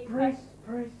machine. Pris.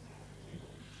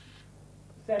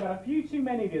 Seb had a few too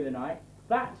many the other night.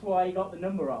 That's why he got the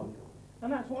number wrong.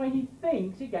 And that's why he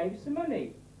thinks he gave us some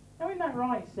money. Now, isn't that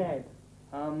right, Seb?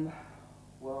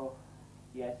 Well,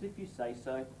 yes, if you say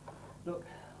so. Look,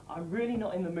 I'm really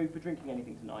not in the mood for drinking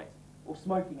anything tonight, or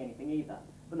smoking anything either.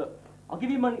 But look, I'll give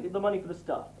you the money for the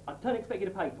stuff. I don't expect you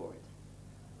to pay for it.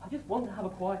 I just want to have a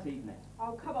quiet evening.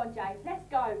 Oh, come on, James, let's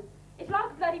go. It's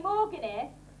like a bloody Morgan here.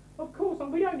 Of course,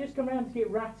 we don't just come round to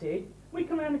get ratted. We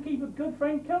come round to keep a good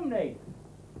friend company.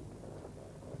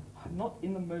 I'm not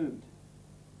in the mood.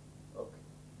 Look.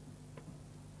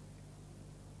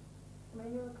 I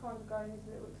mean, you're the kind of guy who needs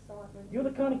a little excitement. You're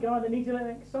the kind of guy that needs a little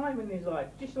excitement in his life,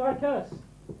 just like us.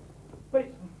 But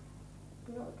it's...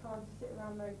 You're not the kind to sit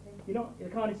around moping. You're not the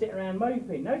kind to sit around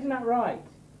moping. No, isn't that right?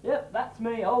 Yep, that's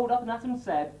me, old up and at 'em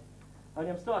Seb.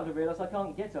 Only I'm starting to realise I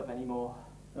can't get up anymore.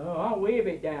 Oh, aren't we a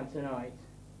bit down tonight?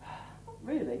 Not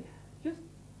really. Just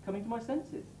coming to my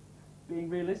senses. Being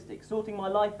realistic, sorting my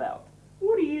life out.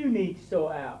 What do you need to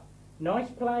sort out?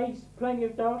 Nice place, plenty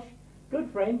of dosh, good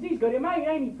friends. He's got it made,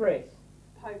 ain't he, Pris?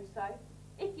 Suppose so.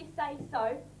 If you say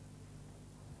so.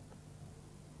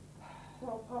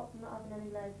 Well, apart from not having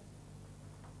any legs.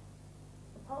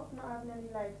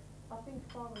 I think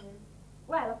if I were him.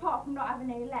 Well, apart from not having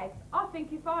any legs, I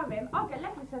think if I'm him, I'll get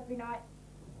legless every night.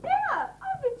 Yeah,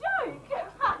 I'm a joke.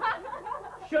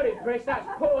 Shut it, Pris. That's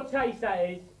poor taste, that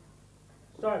is.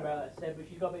 Sorry about that, Seb, but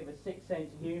she's got a bit of a sick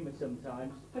sense of humour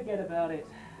sometimes. Forget about it.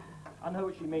 I know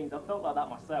what she means. I felt like that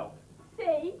myself.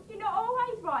 See, you're not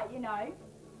always right, you know.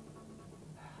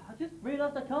 I just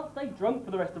realised I can't stay drunk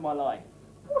for the rest of my life.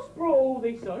 What's brought all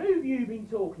this on? Who have you been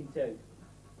talking to?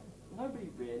 Nobody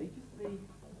really, just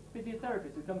the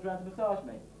physiotherapist who comes round to massage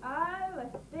me. Oh, I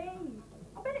see.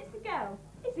 I bet it's a girl.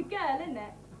 It's a girl, isn't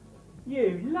it?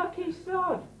 You lucky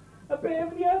sod. A bit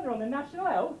of the other on the National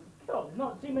Health? God, there's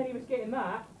not too many of us getting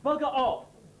that. Bugger off!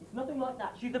 It's nothing like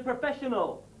that. She's a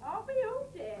professional. Are we all,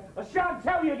 dear? I shan't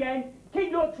tell you again.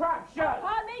 Keep your trap shut.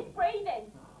 I need breathing.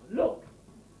 Look,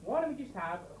 why don't we just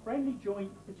have a friendly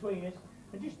joint between us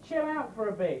and just chill out for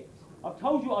a bit? I've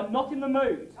told you I'm not in the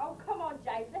mood. Oh, come on,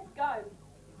 James, let's go.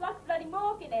 It's like a bloody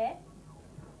Morgan here.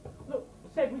 Look,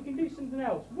 Seb, we can do something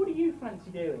else. What do you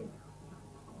fancy doing?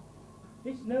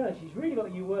 This nurse, she's really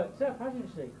got you worked up,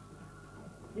 hasn't she?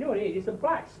 You know what it is? It's the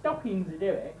black stockings that do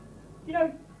it. You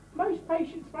know, most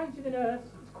patients fancy the nurse.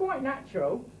 It's quite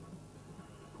natural.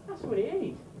 That's what it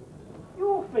is.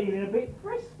 You're feeling a bit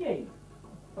frisky.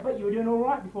 I bet you were doing all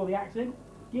right before the accident.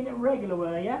 Getting it regular,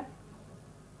 were you?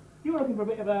 You were looking for a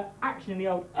bit of action in the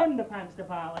old underpants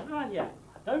department, aren't you? I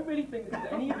don't really think this is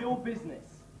any of your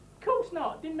business. Of course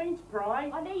not. Didn't mean to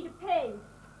pry. I need a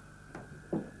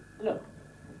pee. Look,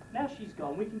 now she's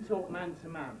gone, we can talk man to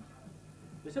man.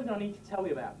 There's something I need to tell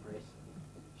you about, Pris.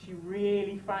 She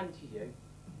really fancies you.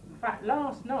 In fact,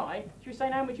 last night, she was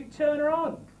saying how much you turn her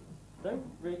on. Don't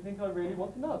really think I really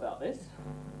want to know about this.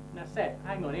 Now, Seb,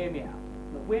 hang on, hear me out.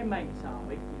 Look, we're mates, aren't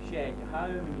we? You've shared your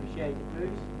home and you've shared your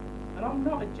booze. And I'm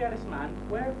not a jealous man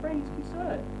where a friend's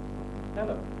concerned. Now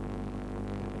look,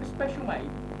 if a special mate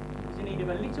is in need of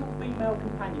a little female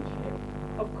companionship,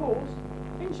 of course,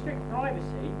 in strict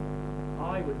privacy,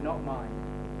 I would not mind.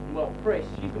 Well, Pris,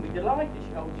 she's going to be delighted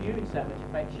she holds you in so much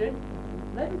affection.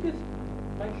 Let me just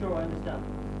make sure I understand.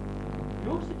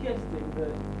 You're suggesting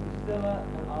that Priscilla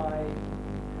and I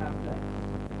have sex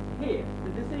here,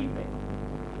 this evening?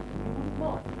 You wouldn't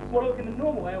mind? Well, look, in the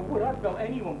normal way I would. I'd felt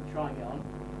anyone for trying it on.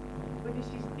 But this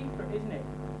is different, isn't it?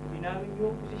 You know, in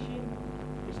your position,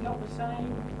 it's not the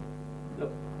same.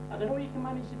 Look, I don't know what you can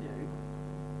manage to do,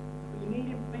 but you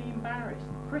needn't be embarrassed.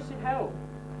 Pris would help.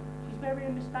 She's very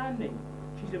understanding.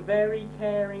 She's a very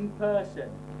caring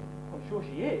person. I'm sure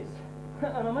she is.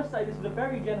 And I must say, this is a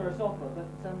very generous offer, but,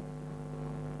 are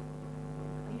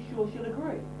you sure she'll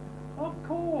agree? Of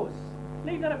course.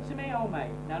 Leave that up to me, old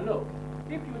mate. Now look,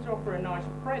 if you were to offer a nice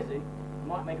present, it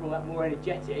might make it all that more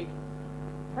energetic.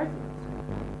 Present?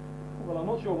 Well, I'm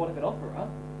not sure what I could offer her.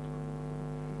 Do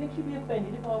you think she'd be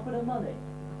offended if I offered her money?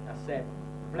 I said,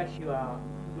 bless you heart.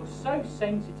 You're so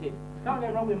sensitive. Can't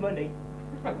go wrong with money.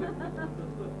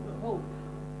 Oh,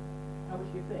 how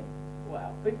much do you think?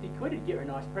 Well, 50 quid would get her a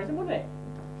nice present, wouldn't it?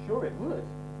 sure it would.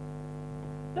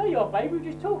 There you are, babe. We were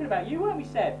just talking about you, weren't we,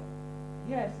 Seb?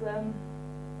 Yes,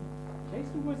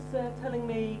 Jason was telling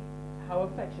me how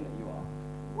affectionate you are.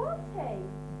 Was he?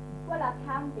 Well, I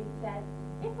can be, Seb,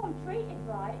 if I'm treated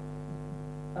right.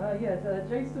 Yes,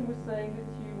 Jason was saying that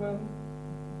you,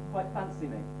 quite fancy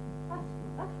me.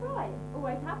 That's right.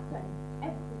 Always have done.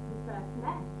 Ever since we first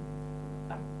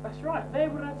met. That's right. There,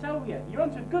 what did I tell you? You're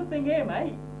onto a good thing here,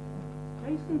 mate.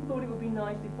 Jason thought it would be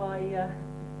nice if I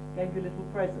gave you a little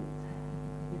present.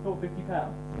 He thought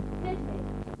 £50. Did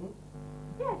he?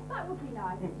 Yes, that would be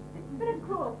nice. But of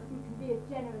course, you can be as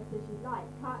generous as you like,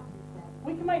 can't you, Seb?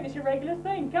 We can make this a regular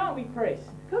thing, can't we, Pris?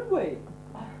 Could we?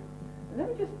 Let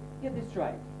me just get this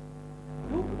straight.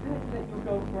 You're prepared to let your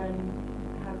girlfriend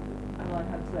and I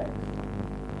have sex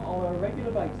on a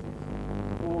regular basis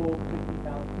for £50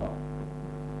 cash?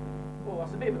 Oh,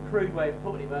 that's a bit of a crude way of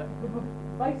putting it, but...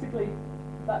 Basically,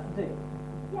 that's the deal.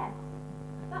 Yes,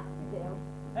 that's the deal.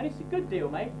 And it's a good deal,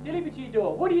 mate. Deliver to your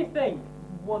door. What do you think?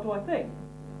 What do I think?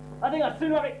 I think I'd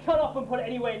sooner have it cut off and put it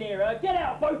anywhere near her. Get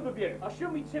out, both of you! I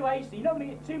shouldn't be too hasty. You're not going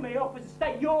to get too many offers to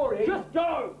state you're in. Just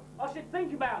go! I should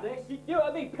think about this. You know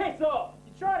what I mean? Piss off!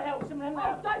 You try to help someone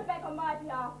Oh, don't beg on my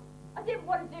behalf. I didn't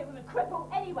want to do it with a cripple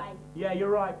anyway. Yeah, you're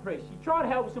right, Pris. You try to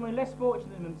help someone less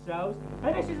fortunate than themselves,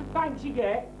 and this is the thanks you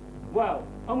get. Well,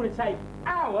 I'm going to take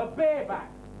our beer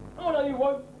back. Oh, no, you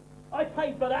won't. I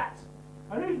paid for that.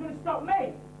 And who's going to stop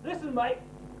me? Listen, mate,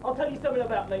 I'll tell you something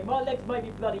about me. My legs may be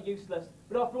bloody useless,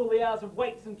 but after all the hours of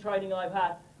weights and training I've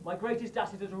had, my greatest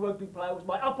asset as a rugby player was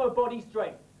my upper body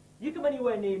strength. You come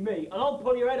anywhere near me, and I'll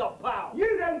pull your head off, pal.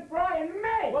 You don't frighten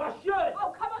me! Well, I should.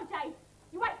 Oh, come on, Jace.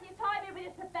 You're wasting your time here with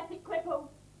this pathetic cripple.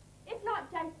 It's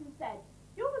like Jason said.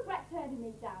 You'll regret turning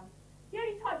me down. The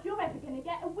only types you're ever going to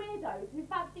get are weirdos who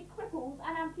fancy cripples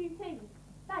and amputees.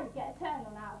 They get a turn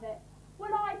on out of it.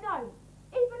 Well, I don't.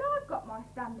 Even I've got my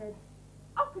standards.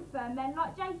 I prefer men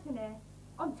like Jason here,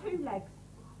 on two legs,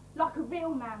 like a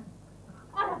real man.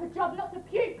 I'd have a job not to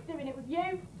puke doing it with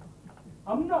you.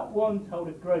 I'm not one told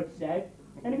of growth, Seb.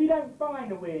 And if you don't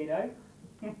find a weirdo,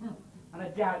 and I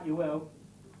doubt you will,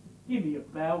 give me a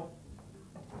bell.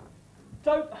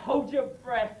 Don't hold your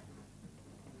breath.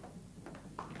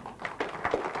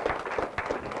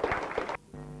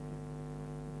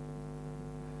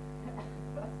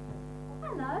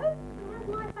 Hello. How's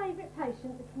my favourite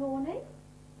patient this morning?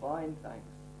 Fine, thanks.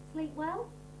 Sleep well?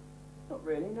 Not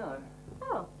really, no.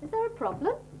 Oh, is there a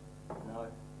problem? No.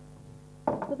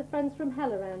 Were the friends from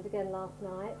hell around again last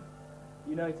night?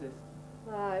 You noticed?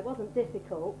 Oh, it wasn't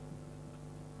difficult.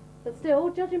 But still,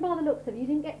 judging by the looks of you, you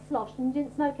didn't get sloshed and you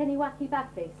didn't smoke any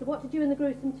wacky-backy. So what did you and the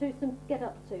gruesome twosome get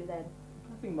up to then?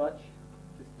 Nothing much.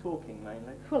 Just talking,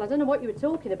 mainly. Well, I don't know what you were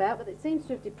talking about, but it seems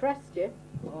to have depressed you.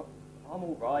 Well, I'm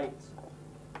all right.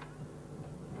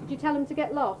 Did you tell them to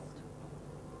get lost?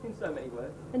 In so many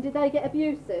words. And did they get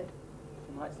abusive?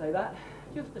 You might say that.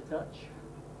 Just a touch.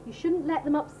 You shouldn't let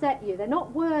them upset you. They're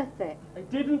not worth it. They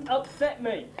didn't upset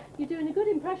me. You're doing a good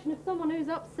impression of someone who's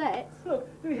upset. Look,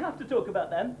 do we have to talk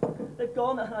about them? They've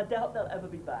gone and I doubt they'll ever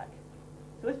be back.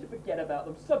 So let's just forget about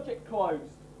them. Subject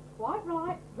closed. Quite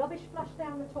right. Rubbish flushed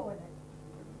down the toilet.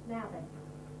 Now then,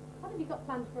 what have you got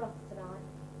planned for us tonight?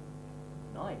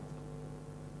 Night?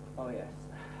 Oh, yes.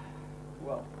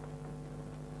 Well,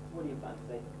 what do you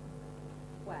fancy?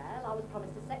 Well, I was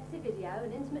promised a sexy video,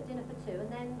 an intimate dinner for two,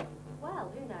 and then,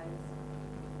 well, who knows?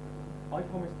 I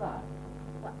promised that.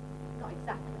 Well, not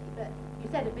exactly, but you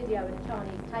said a video and a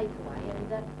Chinese takeaway, and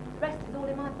the rest is all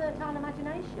in my fertile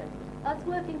imagination. Us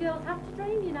working girls have to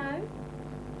dream, you know.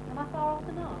 Am I far off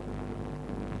the mark?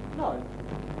 No.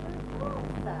 Well,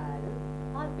 so,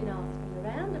 I've been asking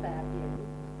around about you.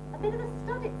 A bit of a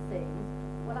stud, it seems.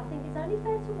 Well, I think it's only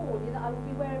fair to warn you that I will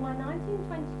be wearing my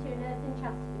 1922 nursing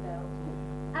chastity belt,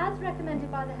 as recommended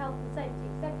by the Health and Safety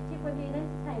Executive when being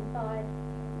entertained by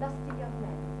lusty young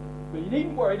men. Well, you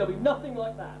needn't worry, there'll be nothing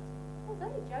like that. I was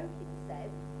only joking, Seb.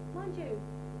 Mind you,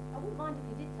 I wouldn't mind if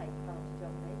you did take advantage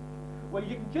of me. Well,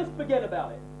 you can just forget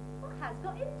about it. What has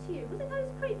got into you? Was it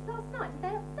those creeps last night? Did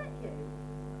they upset you?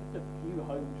 Just a few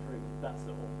home truths, that's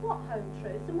all. What home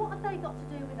truths? And what have they got to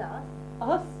do with us?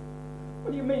 Us?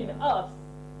 What do you mean, us?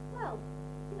 Well,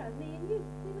 you know, me and you,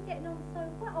 we were getting on so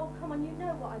well. Oh, come on, you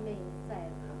know what I mean, Seb.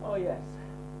 Oh, yes.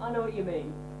 I know what you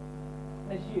mean.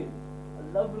 There's you, a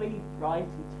lovely, bright,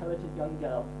 intelligent young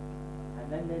girl.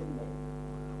 And then there's me.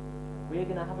 We're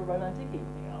going to have a romantic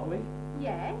evening, are we?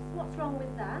 Yes, what's wrong with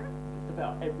that? Just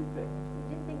about everything.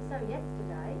 You didn't think so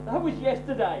yesterday. That was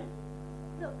yesterday.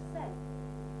 Look, Seb,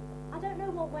 I don't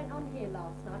know what went on here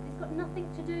last night. It's got nothing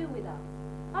to do with us.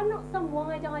 I'm not some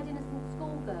wide-eyed innocent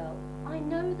schoolgirl. I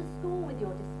know the score with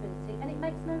your disability, and it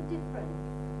makes no difference.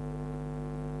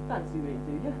 fancy me,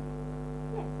 do you?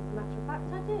 Yes, as a matter of fact,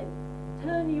 I do.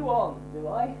 Turn you on, do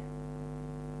I? I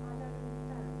don't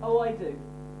understand. Oh, I do.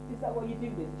 Is that why you do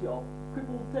this job?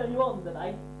 Cripples turn you on, do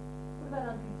they? What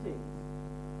about amputees?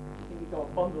 I think you've got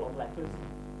a bundle of letters.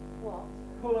 What?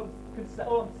 All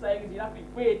I'm saying is you'd have to be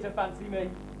weird to fancy me. Who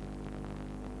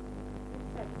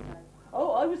said so?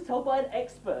 Oh, I was told by an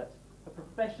expert. A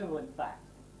professional, in fact.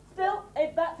 Still,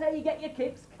 if that's how you get your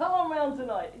kicks, come on round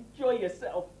tonight. Enjoy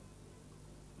yourself.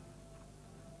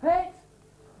 Pete!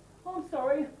 Oh, I'm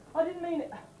sorry. I didn't mean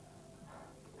it.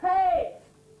 Pete!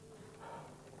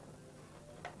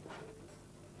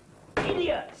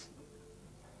 Idiots!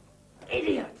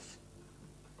 Idiots!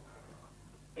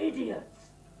 Idiots!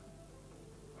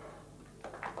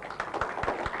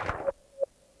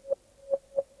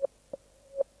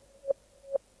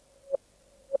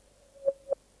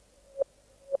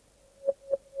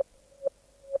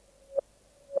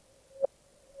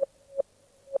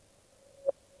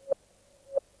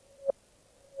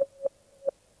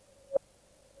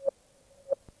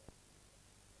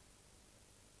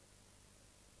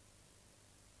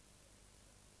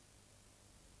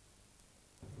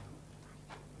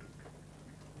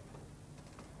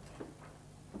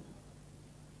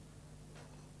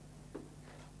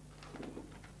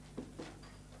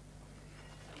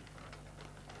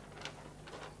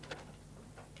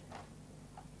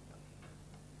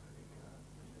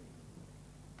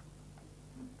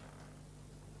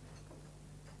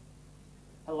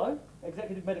 Hello?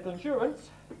 Executive Medical Insurance?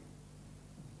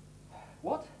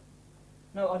 What?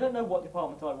 No, I don't know what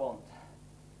department I want.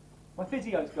 My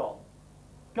physio's gone.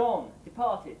 Gone.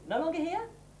 Departed. No longer here?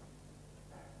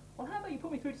 Well, how about you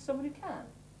put me through to someone who can?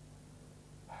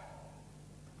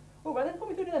 All right, then put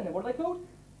me through to them then. What are they called?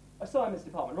 Assignments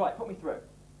department. Right, put me through.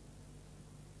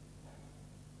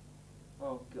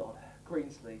 Oh, God. Green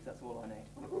sleeves, that's all I need.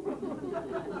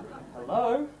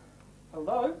 Hello?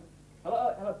 Hello?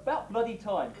 Hello? About bloody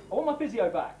time. I want my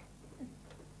physio back.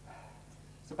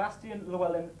 Sebastian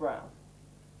Llewellyn-Brown.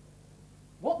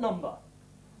 What number?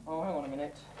 Oh, hang on a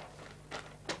minute.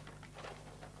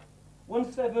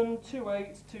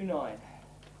 172829.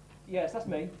 Yes, that's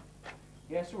me.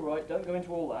 Yes, all right, don't go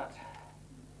into all that.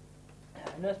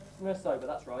 Nurse sober,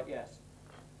 that's right, yes.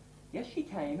 Yes, she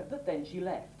came, but then she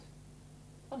left.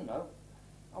 I don't know.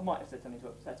 I might have said something to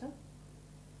upset her.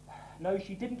 No,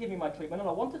 she didn't give me my treatment, and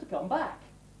I wanted to come back.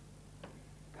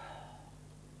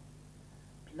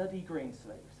 Bloody green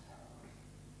sleeves.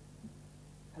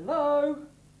 Hello?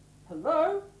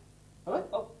 Hello? Hello?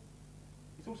 Oh,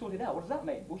 it's all sorted out. What does that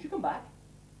mean? Will she come back?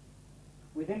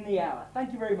 Within the hour.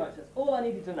 Thank you very much. That's all I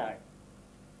needed to know.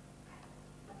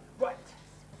 Right.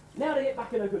 Now to get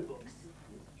back in her good books.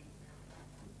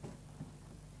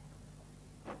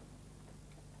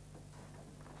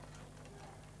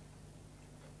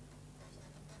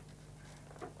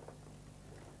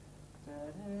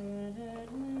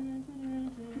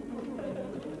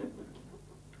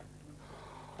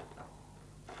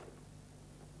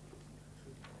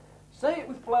 Say it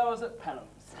with flowers at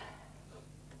Pelham's.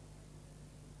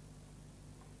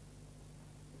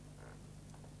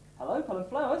 Hello, Pelham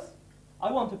Flowers.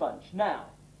 I want a bunch, now.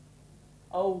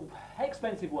 Oh,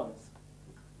 expensive ones.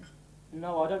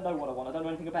 No, I don't know what I want. I don't know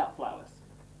anything about flowers.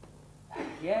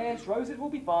 Yes, roses will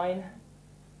be fine.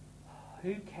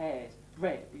 Who cares?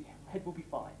 Red will be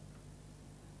fine.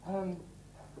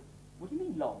 What do you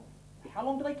mean long? How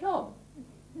long do they come?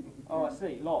 Oh, I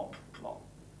see, long.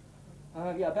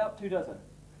 Yeah, about 24.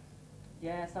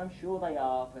 Yes, I'm sure they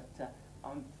are, but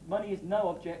money is no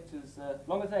object as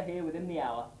long as they're here within the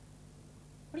hour.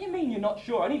 What do you mean you're not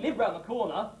sure? I only live round the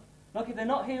corner. Look, if they're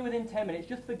not here within 10 minutes,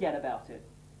 just forget about it.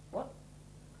 What?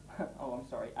 Oh, I'm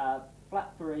sorry.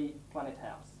 Flat 3, Planet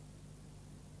House.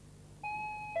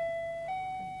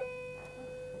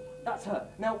 That's her.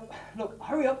 Now, look,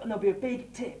 hurry up and there'll be a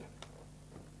big tip.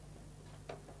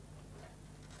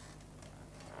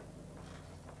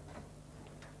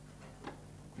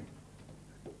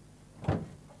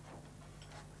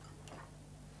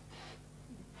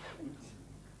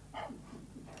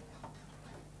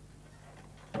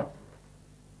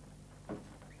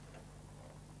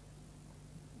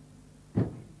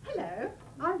 Hello,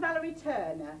 I'm Valerie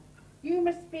Turner. You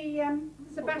must be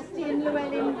Sebastian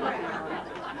Llewellyn-Brown.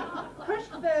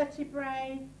 Crushed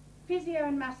vertebrae, physio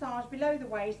and massage below the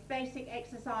waist, basic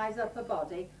exercise upper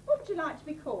body. What would you like to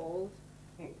be called?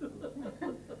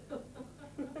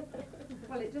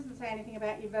 Well, it doesn't say anything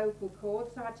about your vocal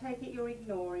cords, so I take it you're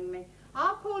ignoring me.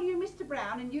 I'll call you Mr.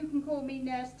 Brown and you can call me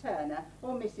Nurse Turner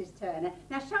or Mrs. Turner.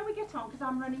 Now, shall we get on, because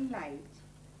I'm running late?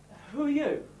 Who are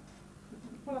you?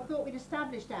 Well, I thought we'd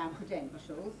established our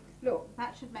credentials. Look,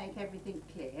 that should make everything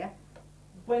clear.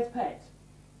 Where's Pet?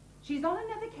 She's on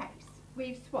another case.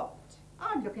 We've swapped.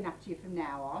 I'm looking after you from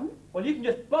now on. Well, you can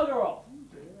just bugger off.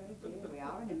 Oh dear, we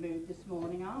are in a mood this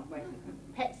morning, aren't we?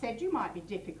 Pet said you might be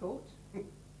difficult.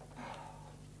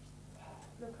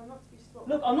 Look, I'm not to be swapped.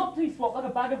 Look, I'm not to be swapped like a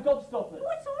bag of gobstoppers.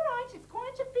 Oh, it's all right. It's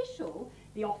quite official.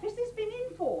 The office has been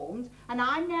informed, and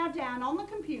I'm now down on the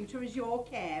computer as your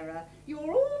carer.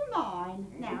 You're all mine.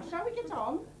 Now, shall we get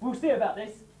on? We'll see about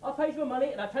this. I pays my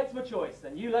money and I takes my choice,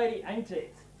 and you lady ain't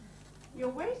it. You're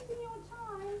wasting your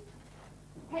time.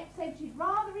 Pet said she'd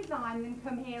rather resign than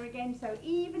come here again, so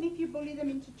even if you bully them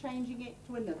into changing it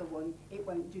to another one, it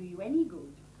won't do you any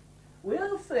good.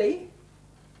 We'll see.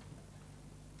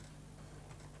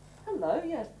 Hello,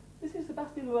 yes. This is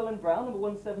Sebastian Llewellyn-Brown, number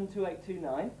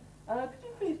 172829. Could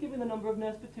you please give me the number of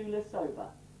Nurse Petula sober?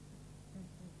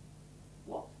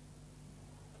 What?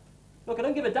 Look, I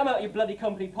don't give a damn about your bloody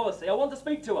company policy. I want to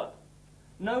speak to her.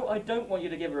 No, I don't want you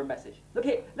to give her a message. Look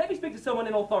here, let me speak to someone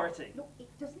in authority. Look, it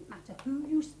doesn't matter who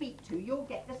you speak to, you'll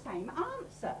get the same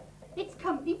answer. It's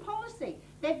company policy.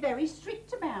 They're very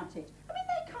strict about it. I mean,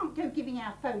 they can't go giving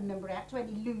our phone number out to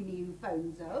any loony who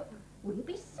phones up. Wouldn't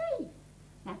be safe.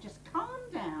 Now just calm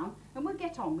down and we'll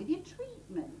get on with your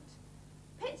treatment.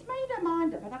 Pet's made her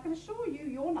mind up, and I can assure you,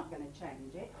 you're not going to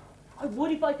change it. I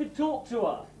would if I could talk to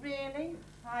her. Really?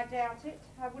 I doubt it.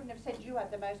 I wouldn't have said you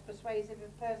had the most persuasive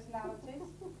of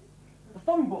personalities. The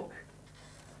phone book.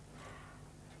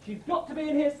 She's got to be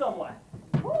in here somewhere.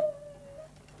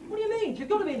 What do you mean? She's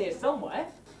got to be in here somewhere.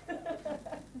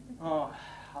 Oh,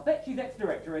 I bet she's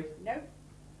ex-directory. No.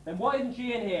 Then why isn't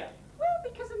she in here?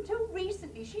 Well, because until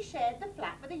recently she shared the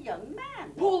flat with a young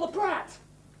man. Paul the Pratt!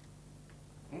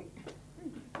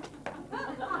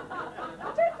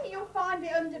 I don't think you'll find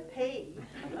it under P.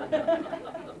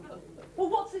 Well,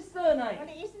 what's his surname? Well,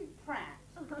 it isn't Pratt.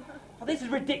 Oh, this is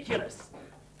ridiculous.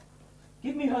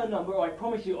 Give me her number or I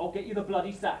promise you I'll get you the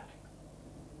bloody sack.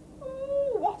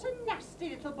 Ooh, what a nasty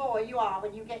little boy you are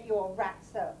when you get your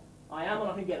rats up. I am, and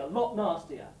I can get a lot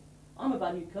nastier. I'm a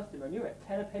valued customer and you're a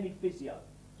 10 a penny physio.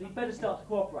 So you'd better start to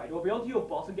cooperate or I'll be on to your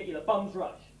boss and get you the bum's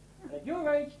rush. And at your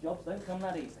age, jobs don't come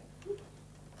that easy.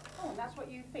 Oh, and that's what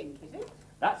you think, is it?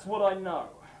 That's what I know.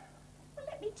 Well,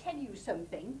 let me tell you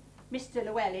something, Mr.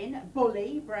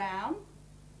 Llewellyn-Brown.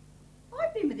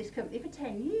 I've been with this company for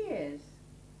 10 years.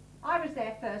 I was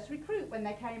their first recruit when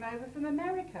they came over from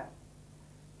America.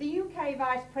 The UK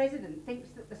Vice President thinks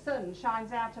that the sun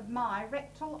shines out of my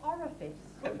rectal orifice.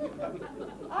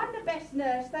 I'm the best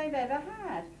nurse they've ever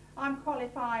had. I'm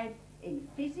qualified in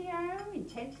physio,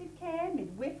 intensive care,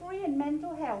 midwifery and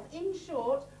mental health. In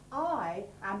short, I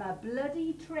am a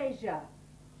bloody treasure.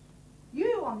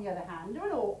 You, on the other hand, are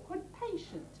an awkward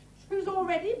patient who's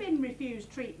already been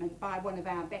refused treatment by one of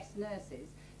our best nurses.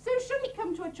 So should it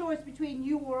come to a choice between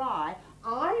you or I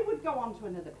would go on to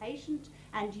another patient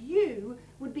and you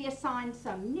would be assigned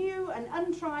some new and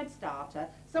untried starter,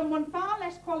 someone far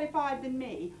less qualified than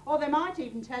me, or they might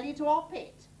even tell you to op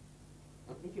it.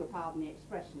 If you'll pardon the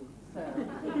expression, sir.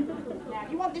 Now,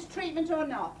 do you want this treatment or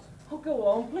not? Oh, go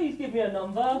on, please give me a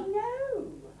number.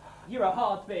 No. You're a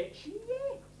hard bitch.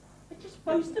 Yes. But you're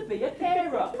supposed to be a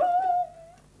carer.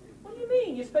 What do you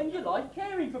mean? You spend your life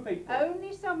caring for people.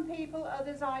 Only some people,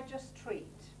 others I just treat.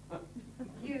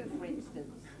 You, for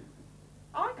instance.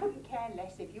 I couldn't care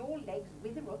less if your legs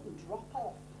wither up and drop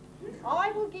off.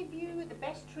 I will give you the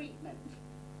best treatment.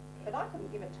 But I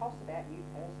couldn't give a toss about you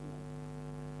personally.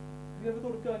 Have you ever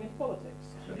thought of going into politics?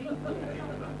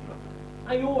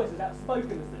 Are you always as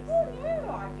outspoken as this? Oh no,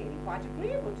 I'm feeling quite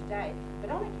agreeable today. But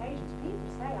on occasions people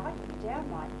say I can be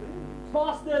downright rude.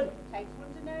 Bastard! Takes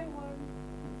one to know one.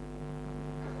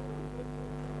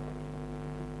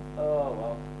 Oh,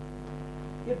 well.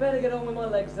 You better get on with my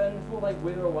legs then before they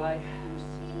wither away. You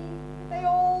see, they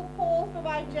all fall for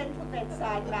my gentle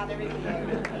bedside manner in the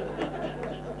end.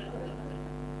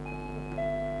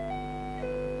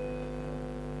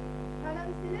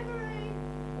 Helen's delivery.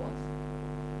 What?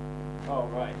 Oh,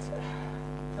 right.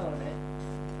 Hold on a minute.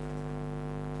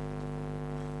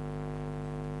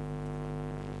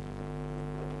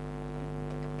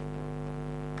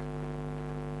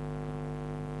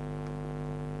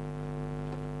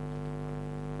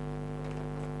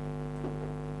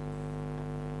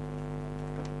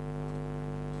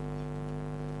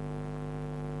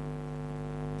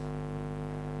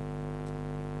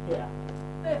 Here.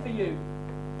 They're for you.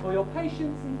 For your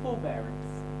patience and forbearance.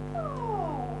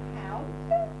 Oh, how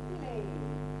lovely.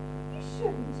 You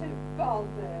shouldn't have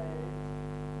bothered.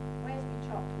 Where's the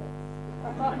chocolates?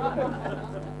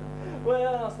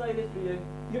 Well, I'll say this for you.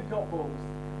 You've got balls.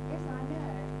 Yes, I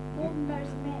know. More than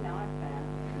most men I've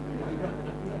found.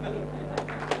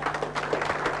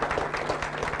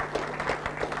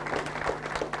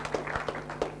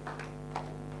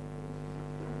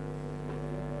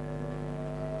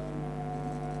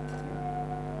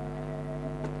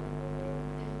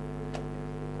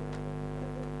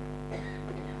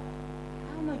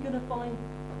 Going to find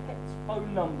Pet's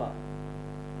phone number.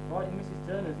 Right, Mrs.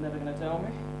 Turner's never going to tell me.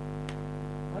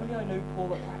 Only I knew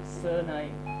Paul at Pratt's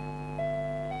surname.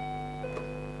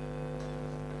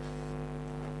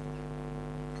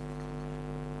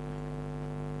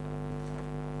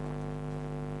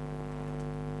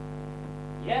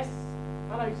 Yes?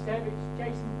 Hello, Seb, it's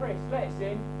Jason Priss. Let us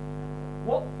in.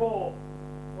 What for?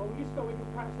 Well, we just thought we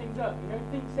could patch things up. You don't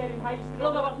think said in haste...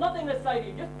 Look, I've got nothing to say to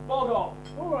you. Just bog off.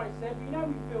 All right, Seb, you know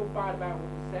we feel bad about what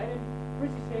we said, and Priss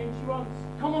is here and she wants...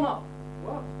 Come on up.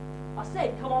 What? I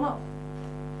said, come on up.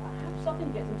 Perhaps I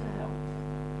can get them to help.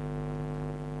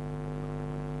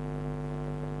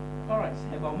 All right,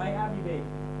 Seb, well, mate, how have you been?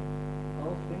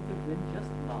 Oh, things have been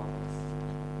just marvellous.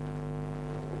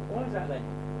 Why is that then?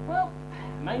 Well,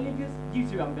 mainly because you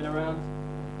two haven't been around.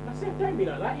 I said, don't be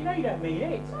like that. You know you don't mean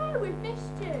it. No, we've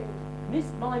missed you.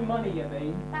 Missed my money, you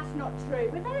mean? That's not true.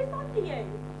 We're very fond of you.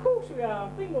 Of course we are.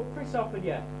 Think what Priss offered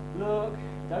you. Look,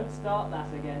 don't start that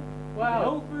again.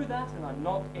 Well... Go through that and I'm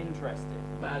not interested.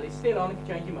 Well, it's still on if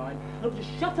you change your mind. Look, just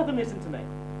shut up and listen to me.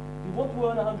 You want to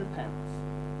earn £100.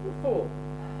 What for?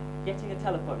 Getting a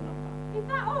telephone number. Is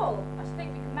that all? I should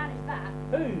think we can manage that.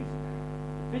 Whose?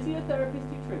 Physiotherapist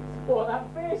who treats. What, that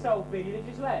fierce old biddy that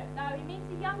just left? No, he means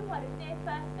the young one who's near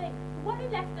first thing. The one who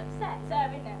left upset. It's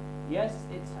her, isn't it? Yes,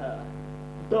 it's her.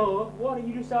 Duh, why don't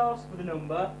you just ask for the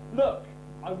number? Look,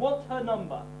 I want her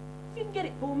number. If you can get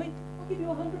it for me, I'll give you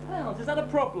 £100. Is that a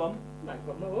problem? No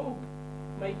problem at all.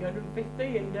 Make you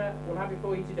 150 and we'll have it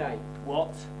for you today.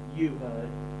 What? You heard.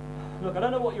 Look, I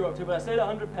don't know what you're up to, but I said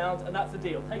 £100 and that's the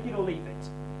deal. Take it or leave it.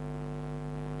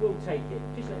 We'll take it.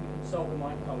 Just let me consult with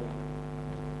my colleague.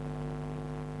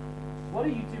 What are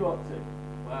you two up to?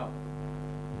 Well,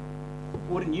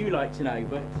 wouldn't you like to know,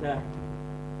 but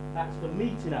that's for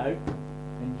me to know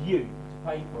and you to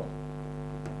pay for.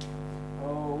 Oh,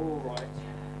 all right.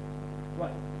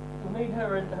 Right, we'll need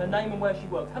her name and where she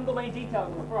works. Haven't got many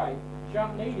details, I'm afraid.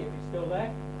 Shan't need it if it's still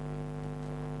there.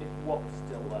 If what's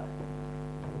still there?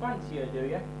 Fancy her, do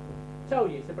you?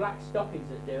 Told you, it's the black stockings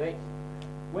that do it.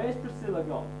 Where's Priscilla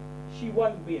gone? She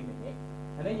won't be a minute,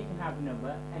 and then you can have the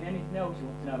number and anything else you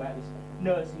want to know about this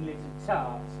nursing lizard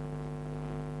tart.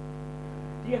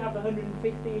 Do you have the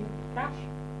 150 in cash?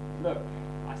 Look,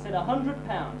 I said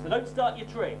 £100, so don't start your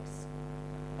tricks.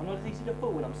 I'm not as easy to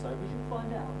fool when I'm sober, as you'll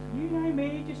find out. You know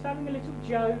me, just having a little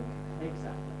joke.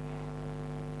 Exactly.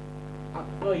 I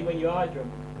prefer you when you are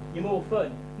drunk. You're more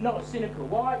fun, not cynical.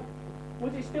 Why?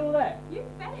 Was it still there? You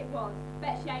bet it was.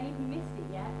 Bet she ain't even missed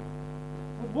it yet.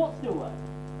 Was what still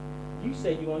there? You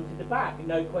said you wanted the bag,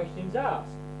 no questions asked.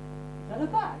 Is that a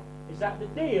bag? Is that the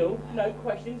deal? No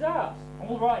questions asked.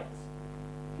 All right.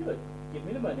 Good. Give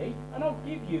me the money, and I'll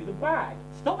give you the bag.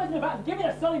 Stop messing about and give me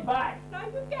a solid bag. No,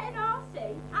 you're getting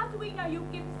arsey. How do we know you'll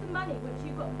give us the money once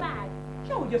you've got the bag?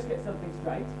 Shall we just get something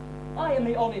straight? I am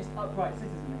the honest, upright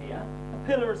citizen here, a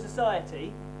pillar of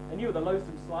society, and you are the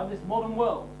loathsome slime of this modern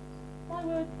world. My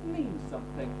word means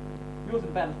something. Yours is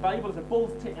about as valuable as a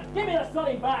bull's tit. Now give me a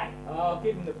solid bag! I'll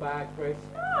give him the bag, Chris.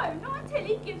 No, not until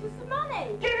he gives us the money.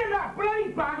 Give him that bloody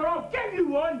bag or I'll give you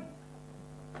one!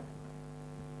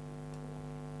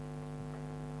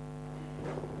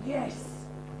 Yes!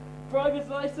 Driver's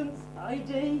license,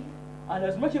 ID. I know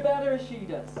as much about her as she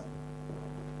does.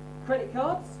 Credit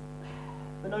cards?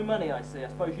 But no money, I see. I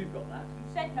suppose you've got that.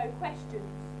 You said no questions.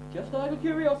 Just out of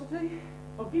curiosity.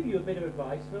 I'll give you a bit of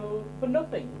advice for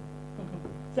nothing.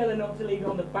 Tell her not to leave it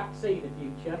on the back seat in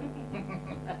the future.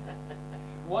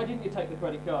 Why didn't you take the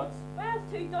credit cards? Well,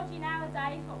 it's too dodgy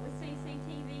nowadays, what with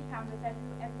CCTV cameras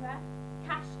everywhere.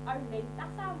 Cash only,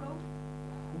 that's our rule.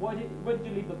 Where did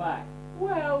you leave the bag?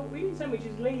 Well, we didn't so much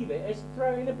as leave it as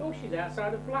throw it in the bushes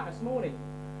outside the flat this morning.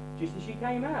 Just as she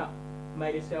came out.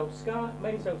 Made herself scarce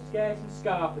and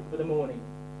scarfed for the morning.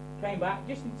 Came back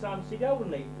just in time to see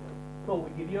Golden leave. Thought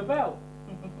we'd give you a bell.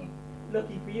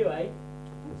 Lucky for you, eh?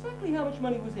 Exactly how much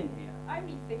money was in here?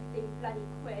 Only 15 bloody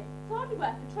quid. It's hardly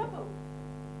worth the trouble.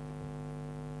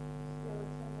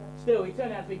 Still, it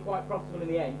turned out to be quite profitable in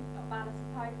the end. Not bad,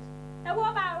 I suppose. Now,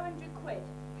 what about 100 quid?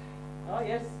 Ah,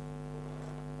 yes.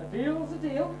 A deal's a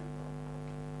deal.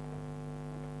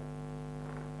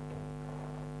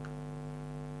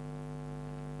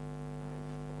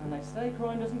 And they say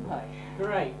crime doesn't pay.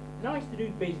 Great. Nice to do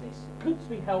business. Good to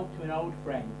be help to an old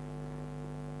friend.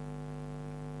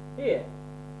 Here.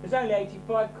 There's only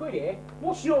 85 quid here.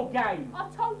 What's your game? I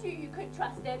told you you couldn't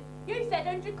trust him. You said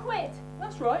 100 quid.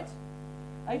 That's right.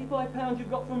 £85 you've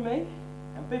got from me,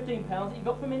 and £15 that you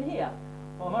got from in here.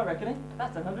 By my reckoning,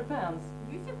 that's £100.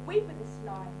 You said we were the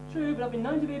slime. True, but I've been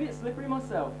known to be a bit slippery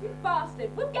myself. You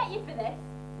bastard. We'll get you for this.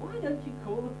 Why don't you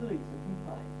call the police and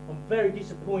complain? I'm very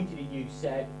disappointed in you,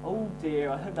 Seb. Oh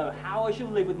dear, I don't know how I shall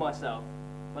live with myself,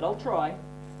 but I'll try.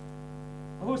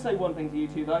 I will say one thing to you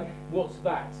two though. What's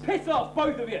that? Piss off,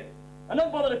 both of you! And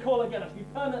don't bother to call again, I shall be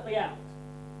permanently out.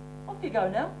 Off you go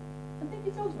now, and think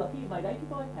yourselves lucky you've made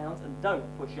 £85 and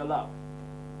don't push your luck.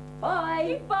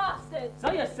 Bye! You bastard.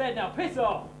 So you said, now piss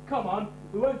off! Come on,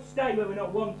 we won't stay where we're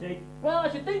not wanted. Well, I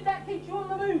should think that keeps you on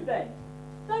the move then.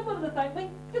 Don't bother to thank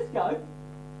me, just go.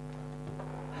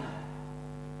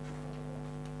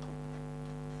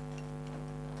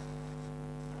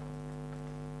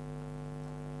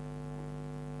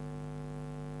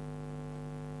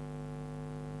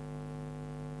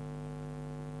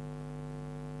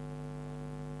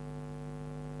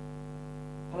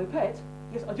 Hello, Pet?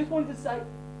 Yes, I just wanted to say...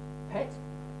 Pet?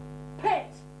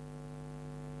 Pet!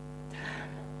 Damn.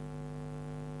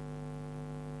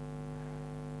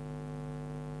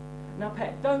 Now,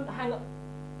 Pet, don't hang up.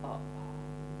 Damn.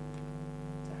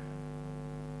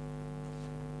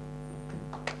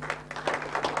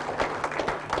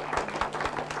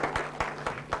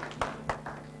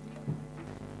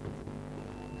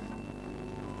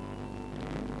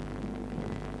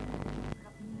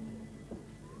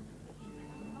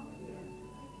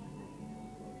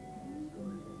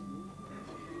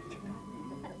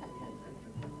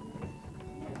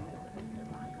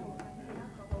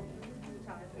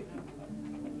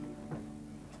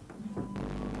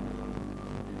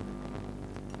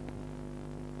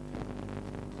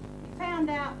 Found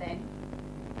out then.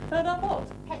 Found out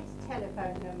what? Pet's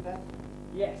telephone number.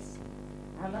 Yes.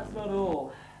 And that's not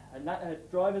all. A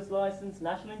driver's license,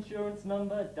 national insurance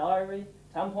number, diary,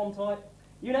 tampon type.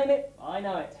 You name it, I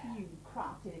know it. You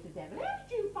crafty little devil. How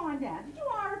did you find out? Did you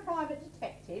hire a private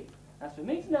detective? That's for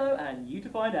me to know and you to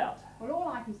find out. Well, all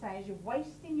I can say is you're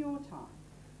wasting your time,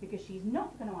 because she's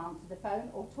not going to answer the phone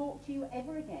or talk to you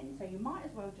ever again, so you might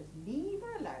as well just leave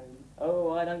her alone.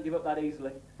 Oh, I don't give up that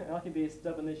easily. I can be as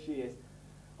stubborn as she is.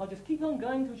 I'll just keep on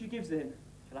going till she gives in.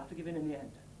 She'll have to give in the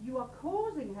end. You are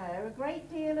causing her a great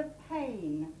deal of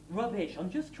pain. Rubbish, I'm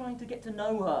just trying to get to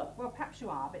know her. Well, perhaps you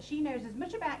are, but she knows as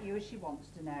much about you as she wants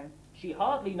to know. She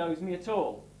hardly knows me at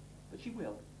all. But she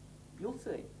will. You'll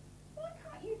see. Why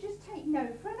can't you just take no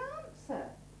for an answer?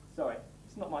 Sorry,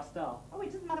 it's not my style. Oh,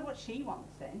 it doesn't matter what she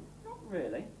wants then. Not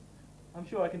really. I'm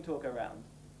sure I can talk her round.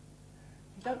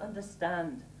 You don't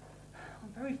understand. I'm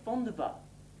very fond of her.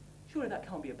 Surely that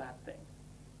can't be a bad thing.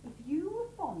 If you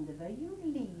were fond of her, you'd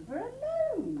leave her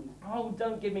alone. Oh,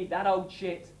 don't give me that old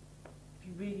shit. If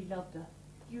you really loved her,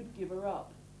 you'd give her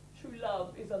up. True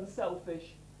love is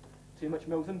unselfish. Too much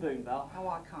Milton Boone, Val. Oh,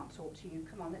 I can't talk to you.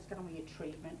 Come on, let's get on with your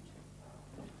treatment.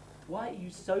 Why are you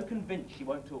so convinced she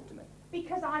won't talk to me?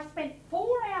 Because I spent 4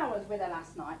 hours with her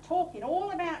last night talking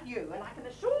all about you, and I can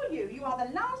assure you, you are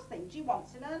the last thing she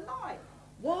wants in her life.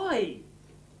 Why?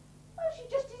 Well, she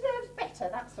just deserves better,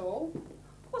 that's all.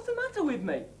 What's the matter with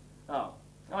me? Oh,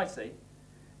 I see.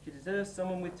 She deserves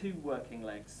someone with 2 working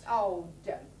legs. Oh,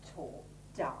 don't talk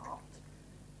daft.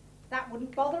 That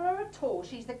wouldn't bother her at all.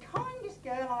 She's the kindest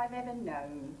girl I've ever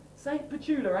known. Saint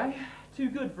Petula, eh? Too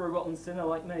good for a rotten sinner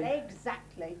like me.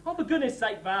 Exactly. Oh, for goodness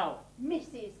sake, Val.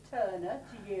 Mrs. Turner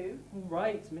to you. All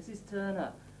right, Mrs.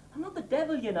 Turner. I'm not the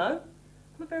devil, you know.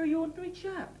 I'm a very ordinary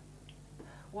chap.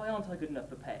 Why aren't I good enough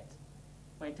for Pet?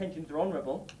 My intentions are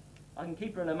honourable. I can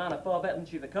keep her in a manner far better than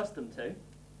she's accustomed to.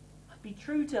 I'd be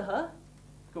true to her.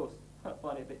 Of course, I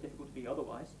find it a bit difficult to be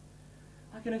otherwise.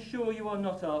 I can assure you I'm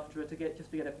not after her to get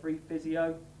a free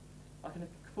physio. I can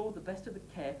afford the best of the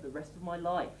care for the rest of my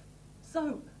life.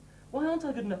 So, why aren't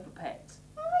I good enough for Pet?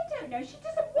 Oh, I don't know. She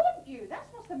doesn't want you.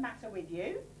 That's what's the matter with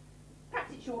you.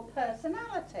 Perhaps it's your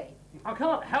personality. I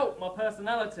can't help my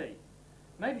personality.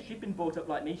 Maybe if she'd been brought up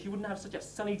like me, she wouldn't have such a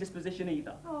sunny disposition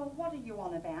either. Oh, what are you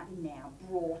on about now,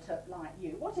 brought up like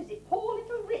you? What is it, poor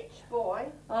little rich boy?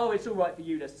 Oh, it's all right for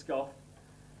you to scoff.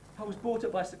 I was brought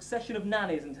up by a succession of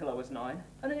nannies until I was 9,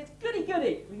 and then it's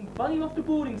goody-goody. We can bunny you off to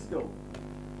boarding school.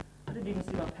 I didn't even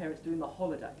see my parents during the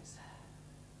holidays.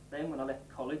 Then, when I left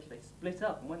college, they split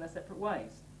up and went their separate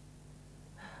ways.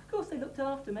 Of course, they looked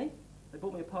after me. They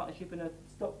bought me a partnership in a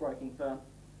stockbroking firm,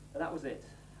 but that was it.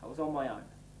 I was on my own.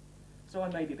 So I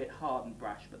may be a bit hard and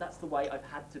brash, but that's the way I've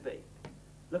had to be.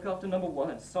 Look after number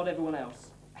 1 and sod everyone else.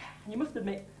 And you must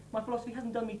admit, my philosophy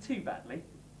hasn't done me too badly.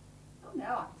 Oh, no,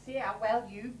 I can see how well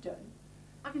you've done.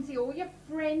 I can see all your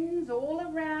friends all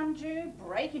around you,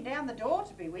 breaking down the door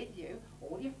to be with you.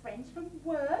 All your friends from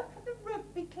work, at the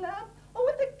rugby club, or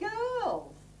with the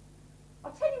girls.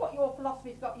 I'll tell you what your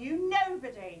philosophy's got you,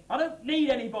 nobody. I don't need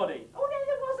anybody. Oh, no,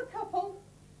 there was a couple,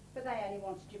 but they only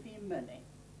wanted you for your money.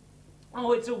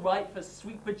 Oh, it's all right for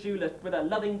sweet Petula with a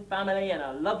loving family and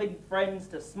her loving friends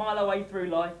to smile her way through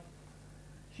life.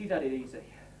 She's had it easy.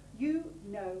 You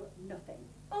know nothing.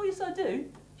 Oh, yes, I do.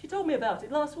 She told me about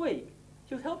it last week.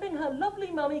 She was helping her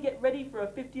lovely mummy get ready for her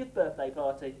 50th birthday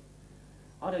party.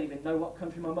 I don't even know what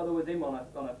country my mother was in on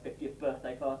her 50th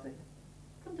birthday party.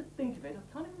 Come to think of it,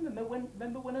 I can't even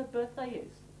remember when her birthday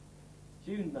is.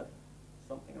 June the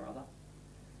something or other.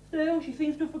 Still, she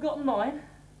seems to have forgotten mine.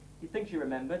 You'd think she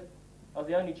remembered. I was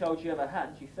the only child she ever had,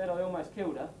 and she said I almost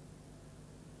killed her.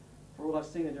 For all I've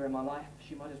seen of her in my life,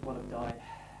 she might as well have died.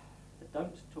 But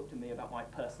don't talk to me about my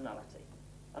personality.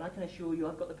 And I can assure you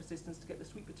I've got the persistence to get the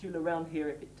sweet Petula around here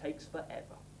if it takes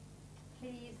forever.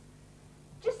 Please,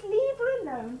 just leave her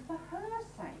alone for her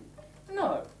sake.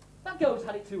 No, that girl's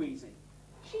had it too easy.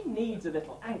 She needs a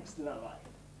little angst in her life.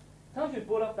 Time she was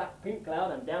brought off that pink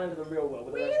cloud and down into the real world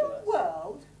with the rest of us. Real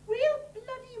world? Real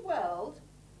bloody world?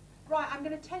 Right, I'm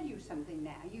going to tell you something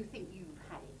now. You think you've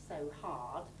had it so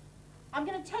hard. I'm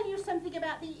going to tell you something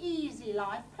about the easy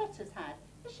life Pet's had.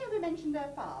 Has she ever mentioned her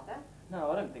father?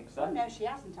 No, I don't think so. Oh, no, she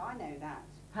hasn't. I know that.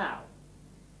 How?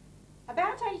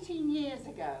 About 18 years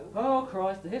ago... Oh,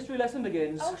 Christ, the history lesson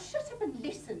begins. Oh, shut up and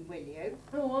listen, will you?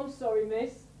 Oh, I'm sorry,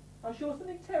 miss. I'm sure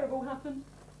something terrible happened.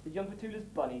 Did young Petula's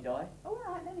bunny die? All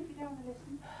right, then, if you don't want to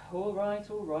listen. All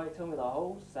right, tell me the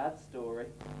whole sad story.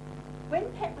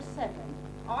 When Pet was 7,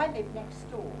 I lived next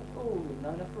door. Oh, we've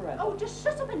known her forever. Oh, just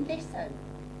shut up and listen.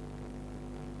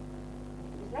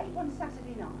 It was late one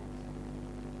Saturday night.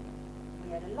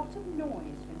 We heard a lot of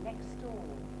noise from next door.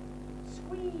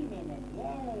 Screaming and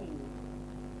yelling.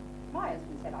 My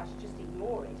husband said I should just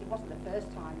ignore it. It wasn't the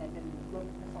first time there'd been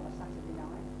rumpus on a Saturday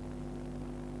night.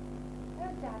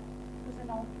 Her dad was an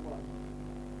odd one.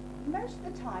 Most of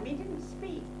the time he didn't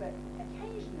speak, but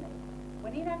occasionally,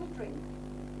 when he'd had a drink,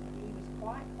 he was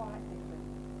quite different.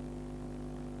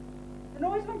 The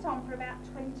noise went on for about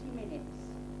 20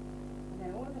 minutes, and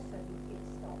then all of a sudden it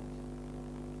stopped.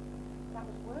 That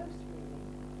was worse, really.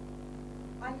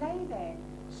 I lay there,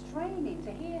 straining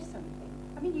to hear something.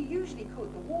 I mean, you usually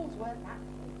could. The walls weren't that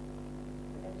thick,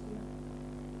 but there was nothing.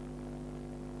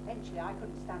 Eventually, I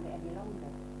couldn't stand it any longer.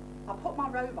 I put my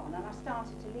robe on and I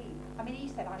started to leave. I mean, he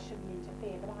said I shouldn't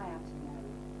interfere, but I had to know.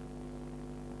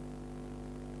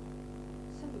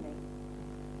 Suddenly,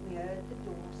 we heard the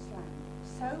door slam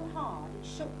so hard it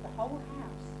shook the whole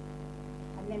house.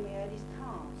 And then we heard his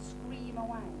car scream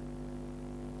away.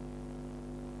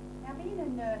 Now, being a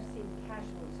nursing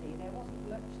casualty, there wasn't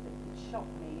much that could shock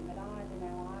me, but I don't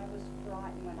know, I was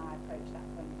frightened when I approached that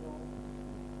front door.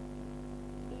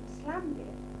 He'd slammed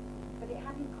it, but it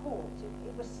hadn't caught.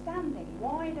 It was standing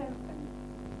wide open.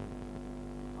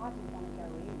 I didn't want to go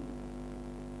in.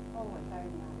 Oh, if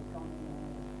only I'd have gone in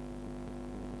early.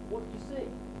 What did you see?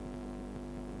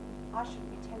 I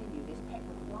shouldn't be telling you this. Pet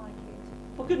wouldn't like it.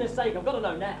 For goodness sake, I've got to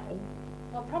know now.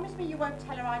 Well, promise me you won't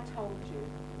tell her I told you.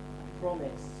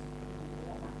 Promise.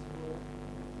 What that's for.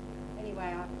 Anyway,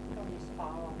 I've gone this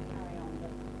far. I'll carry on.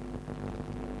 But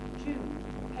June,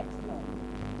 Pet's mum,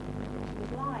 she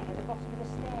was lying at the bottom of the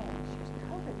stairs. She was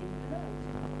covered in blood.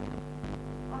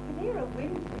 I could hear her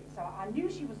whimpering, so I knew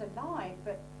she was alive,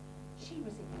 but she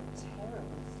was in a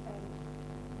terrible state.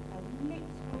 Her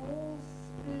lips were all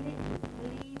split with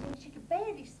bleeding. She could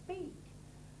barely speak.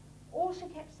 All she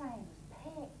kept saying was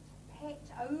Pet, Pet,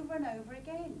 over and over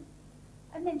again.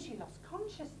 And then she lost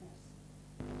consciousness.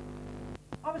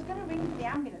 I was going to ring for the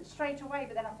ambulance straight away,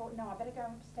 but then I thought, no, I better go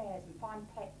upstairs and find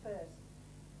Pet first.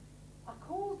 I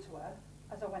called to her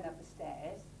as I went up the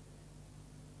stairs,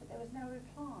 but there was no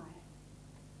reply.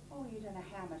 Oh, you don't know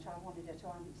how much I wanted her to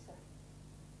answer.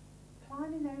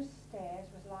 Climbing those stairs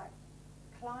was like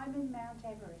climbing Mount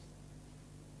Everest.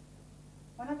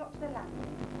 When I got to the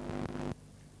landing,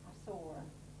 I saw her.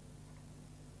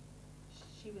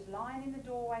 She was lying in the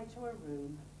doorway to her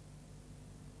room.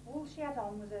 All she had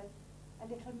on was a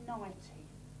little nightie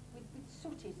with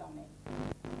sooties on it.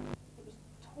 It was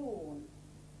torn.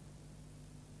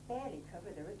 Barely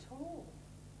covered her at all.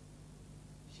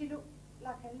 She looked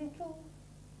like a little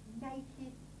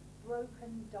naked,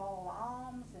 broken doll,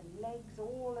 arms and legs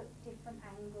all at different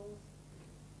angles.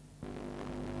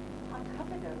 I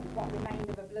covered her with what remained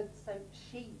of a blood-soaked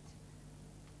sheet,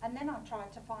 and then I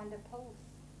tried to find her pulse.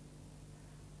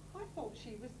 I thought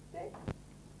she was dead.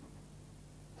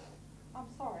 I'm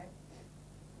sorry.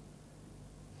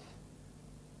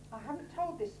 I haven't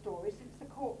told this story since the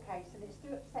court case and it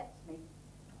still upsets me.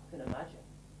 I can imagine.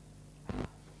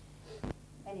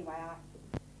 Anyway,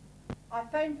 I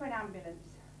phoned for an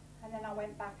ambulance and then I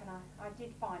went back and I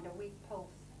did find a weak pulse.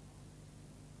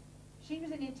 She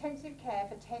was in intensive care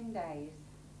for 10 days.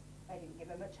 They didn't give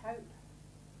her much hope.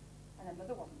 And her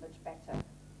mother wasn't much better.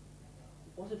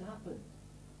 What had happened?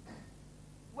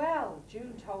 Well,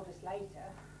 June told us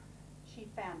later she'd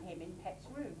found him in Pet's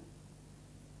room.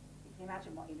 You can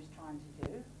imagine what he was trying to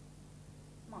do.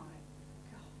 My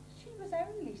God, she was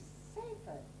only 7.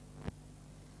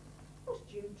 Of course,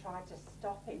 June tried to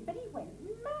stop him, but he went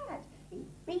mad. He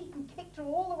beat and kicked her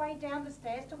all the way down the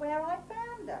stairs to where I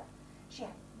found her. She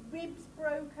had ribs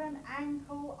broken,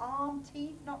 ankle, arm,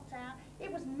 teeth knocked out.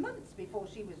 It was months before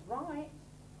she was right.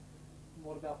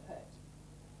 What about Pet?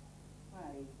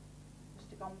 Well, he must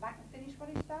have gone back and finished what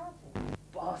he started.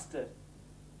 Bastard!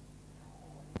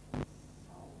 Poor little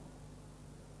soul.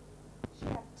 She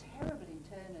had terrible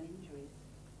internal injuries.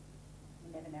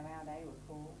 You never know how they were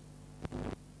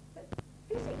caused. But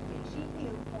physically, she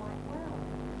healed quite well.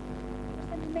 It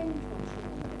was the mental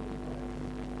trauma that was worse.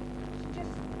 She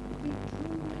just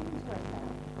withdrew into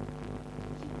herself.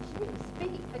 She didn't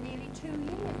speak for nearly 2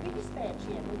 years. We despaired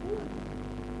she ever would.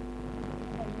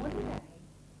 And then one day,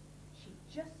 she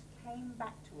just came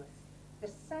back to us. The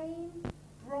same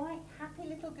bright, happy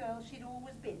little girl she'd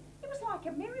always been. It was like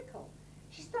a miracle.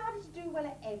 She started to do well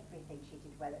at everything. She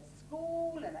did well at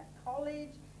school and at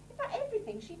college. In fact,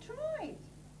 everything she tried.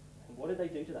 And what did they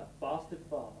do to that bastard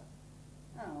father?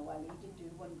 Oh, well, he did do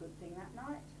one good thing that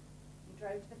night. He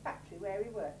drove to the factory where he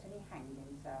worked and he hanged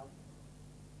himself.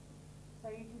 So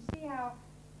you can see how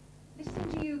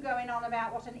listening to you going on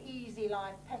about what an easy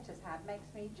life Pet has had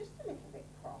makes me just a little bit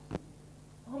cross.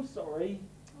 I'm sorry.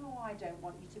 Oh, I don't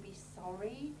want you to be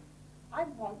sorry. I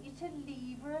want you to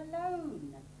leave her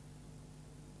alone.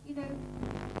 You know,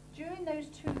 during those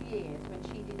 2 years when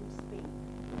she didn't speak,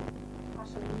 I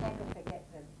shall never forget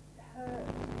the hurt,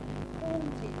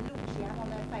 haunted look she had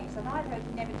on her face, and I'd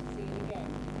hope never to see her again.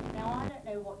 Now, I don't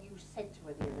know what you said to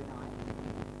her the other night,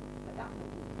 but that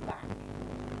look was back.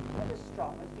 Not as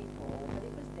strong as before, but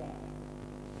it was there.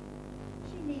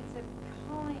 She needs a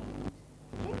kind,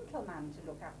 gentle man to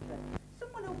look after her.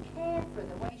 Someone who'll care for her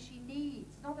the way she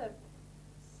needs, not a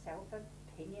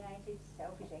self-opinionated,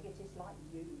 selfish egotist like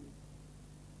you.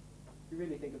 You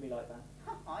really think of me like that?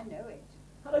 I know it.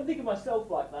 I don't think of myself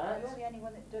like that. You're the only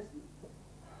one that doesn't.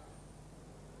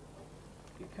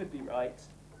 You could be right.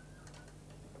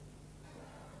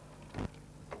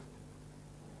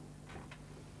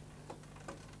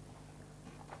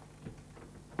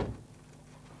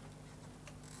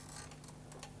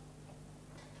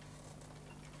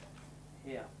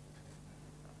 Here.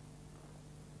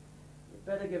 You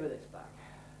better give her this back.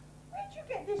 Where'd you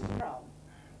get this from?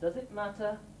 Does it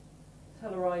matter?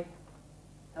 Tell her I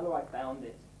found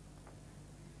it.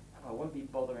 I won't be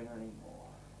bothering her anymore.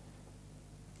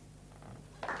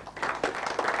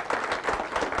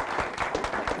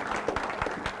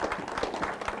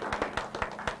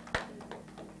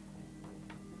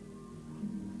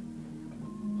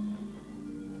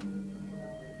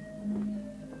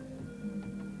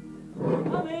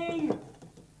 Coming!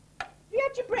 Have you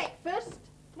had your breakfast?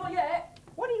 Not yet.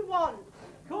 What do you want?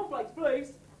 Cornflakes,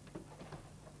 please.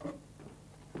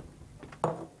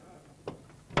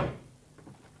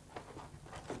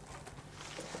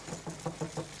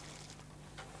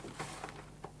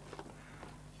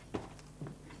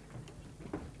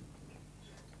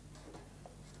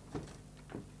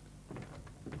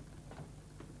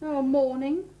 Oh,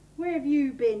 morning. Where have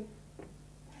you been?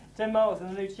 10 miles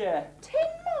in the new chair. 10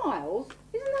 miles?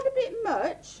 Isn't that a bit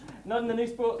much? Not in the new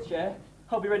sports chair.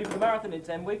 I'll be ready for the marathon in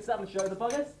 10 weeks. That'll show the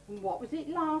buggers. And what was it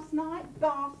last night?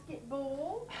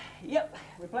 Basketball? Yep,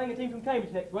 we're playing a team from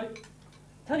Cambridge next week.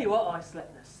 Tell you what, I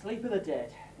slept the sleep of the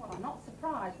dead. Well, I'm not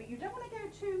surprised, but you don't want to go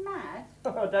too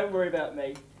mad. Don't worry about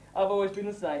me. I've always been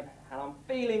the same, and I'm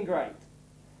feeling great.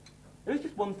 There is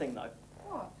just one thing, though.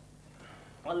 What?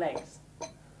 My legs.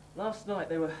 Last night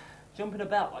they were jumping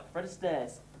about like Fred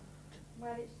Astaire's.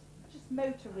 Well, it's just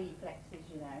motor reflexes,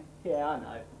 you know. Yeah, I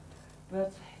know.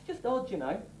 But it's just odd, you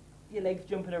know. Your legs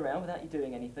jumping around without you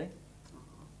doing anything.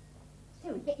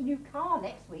 So we get your new car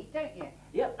next week, don't you?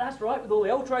 Yep, that's right. With all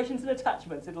the alterations and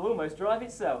attachments, it'll almost drive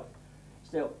itself.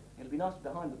 Still, it'll be nice to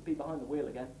be behind the wheel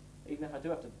again, even if I do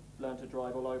have to learn to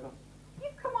drive all over.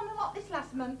 You've come on a lot this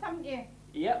last month, haven't you?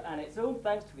 Yep, and it's all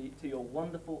thanks to your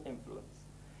wonderful influence.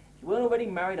 If you weren't already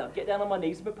married, I'd get down on my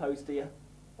knees and propose to you.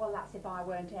 Well, that's if I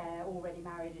weren't already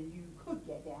married and you could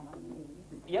get down on your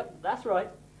knees. Yep, that's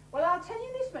right. Well, I'll tell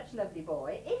you this much, lovely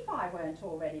boy. If I weren't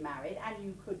already married and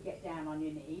you could get down on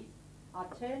your knees,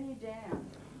 I'd turn you down.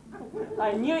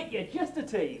 I knew it, you're just a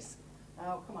tease.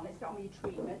 Oh, come on, let's get on with your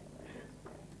treatment.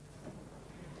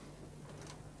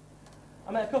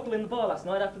 I met a couple in the bar last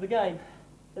night after the game.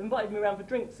 They've invited me around for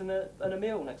drinks and a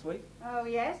meal next week. Oh,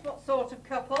 yes? What sort of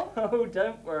couple? Oh,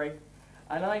 don't worry.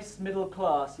 A nice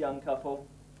middle-class young couple.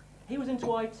 He was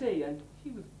into IT and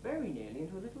she was very nearly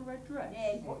into a little red dress.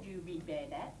 And what do you mean by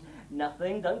that?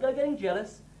 Nothing, don't go getting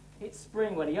jealous. It's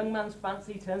spring when a young man's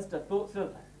fancy turns to thoughts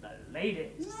of the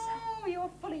ladies. No, you're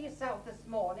full of yourself this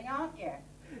morning, aren't you?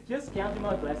 Just counting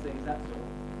my blessings, that's all.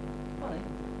 Funny,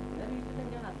 never used to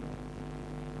think I had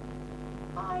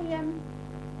them.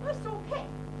 I saw Pet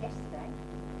yesterday.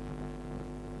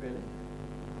 Really?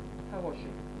 How was she?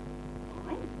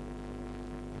 Fine.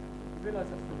 I realise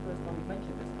that's the first time you've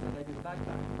mentioned this since I gave you the bag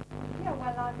back. Yeah,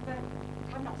 well,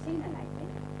 I've not seen her lately.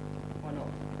 Why not?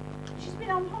 She's been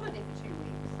on holiday for 2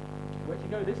 weeks. Where'd you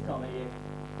go this time of year?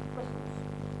 Brussels.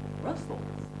 Brussels?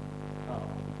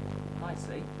 Oh, I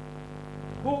see.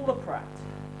 Paul the Pratt.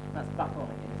 That's back on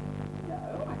again, isn't it? No,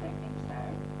 I don't think so.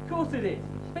 Of course it is.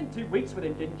 She spent 2 weeks with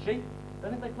him, didn't she?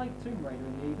 Don't think they played Tomb Raider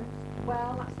in the evenings.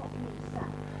 Well, that's not for me to say.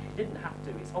 You didn't have to,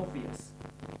 it's obvious.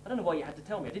 I don't know why you had to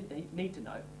tell me, I didn't need to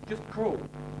know. Just cruel.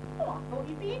 Oh, I thought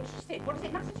you'd be interested. What does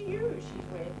it matter to you who she's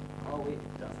with? Oh,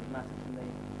 it doesn't matter to me.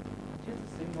 Just as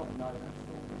soon not know, that's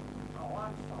all. Oh,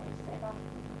 I'm sorry, Seb.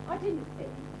 I didn't think.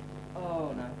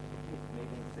 Oh, no. It's me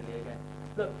being silly again.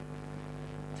 Look,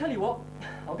 tell you what,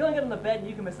 I'll go and get on the bed and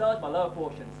you can massage my lower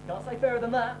portions. Can't say fairer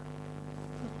than that.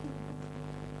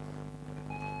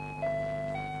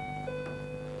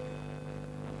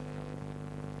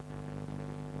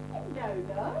 Hello,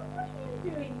 love. What are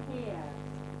you doing here?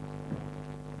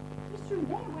 Just through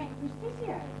there waiting for his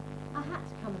physio. I had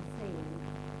to come and see him.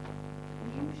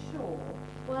 Are you sure?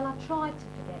 Well, I tried to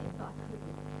forget him, but I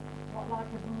couldn't. Not like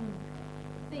a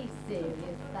Be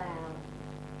serious, Val.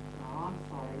 Oh, I'm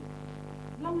sorry.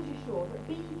 As long as you're sure, but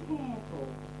be careful.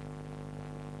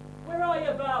 Where are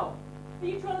you, Val? Are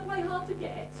you trying to play hard to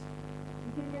get?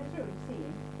 You can go through and see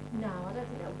him. No, I don't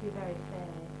think that would be very fair.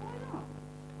 Why not?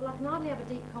 Well, I can hardly have a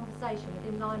deep conversation with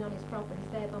him lying on his front with his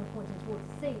bare bum pointing towards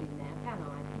the ceiling now, can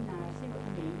I? No, I see what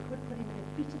you mean. You could put him at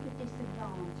a bit of a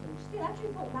disadvantage. Still, I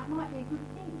actually thought that might be a good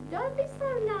thing. Don't be so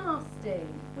nasty.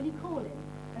 Will you call him,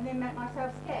 And then make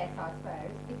myself scarce, I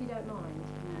suppose. if you don't mind?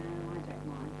 No, I don't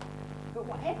mind. But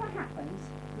whatever happens,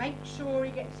 make sure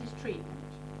he gets his treatment.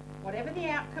 Whatever the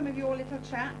outcome of your little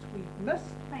chat, we must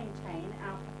maintain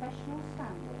our professional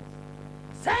standards.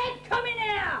 Say, come in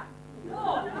here!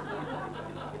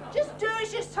 Just do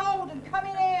as you're told and come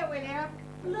in here, will you?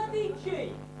 Bloody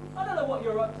cheek! I don't know what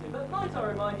you're up to, but might I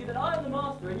remind you that I am the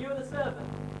master and you're the servant.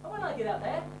 And when I get out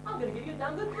there, I'm going to give you a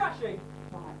damn good thrashing.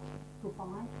 Right, goodbye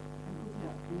and good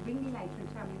luck. And ring me later and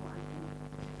tell me what happened.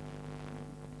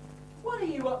 What are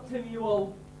you up to, you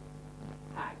old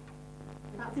hag?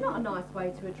 That's not a nice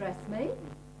way to address me.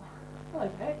 Hello,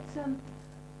 Pet.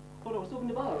 Thought I was talking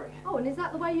to Valerie. Oh, and is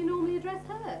that the way you normally address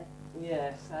her?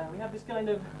 Yes, we have this kind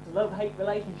of love-hate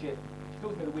relationship. She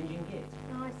calls me the whinging git.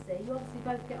 I see. You obviously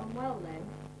both get on well then.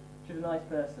 She's a nice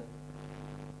person.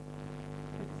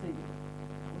 Good to see you.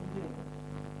 What are you doing?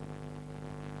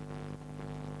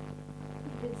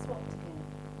 You've been swapped again.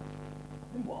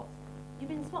 And what? You've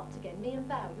been swapped again. Me and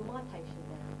Val, you're my patient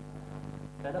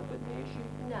now. Fed up with me, is she?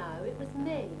 No, it was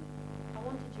me. I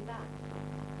wanted you back.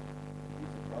 You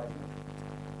surprised me.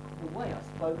 The way I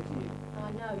spoke to you.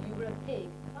 I know, you were a pig.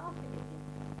 I'll forgive you.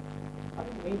 I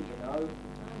didn't mean it, you know.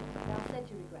 Val said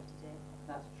you regretted it.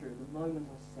 That's true. The moment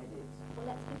I said it. Well,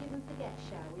 let's forgive and forget,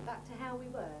 shall we? Back to how we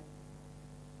were.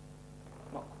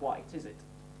 Not quite, is it?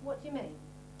 What do you mean?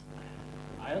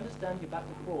 I understand you're back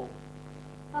to Paul.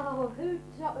 Oh, who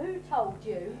told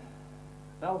you?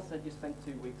 Val said you spent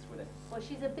 2 weeks with him. Well,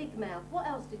 she's a big mouth. What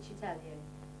else did she tell you?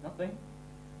 Nothing.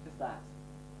 Just that.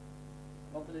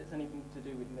 Not that it's anything to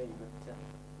do with me, but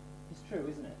it's true,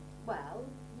 isn't it? Well,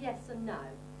 yes and no.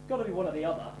 It's got to be one or the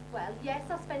other. Well, yes,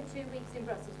 I spent 2 weeks in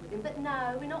Brussels with him, but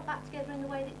no, we're not back together in the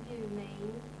way that you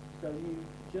mean. So you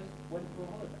just went for a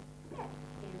holiday? Yeah,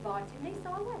 he invited me,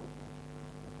 so I went.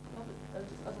 As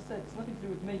I said, it's nothing to do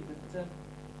with me, but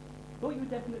thought you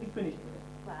were definitely finishing with it.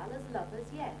 Well, as lovers,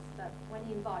 yes, but when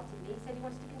he invited me, he said he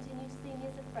wanted to continue to see me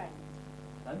as a friend.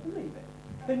 Don't believe it.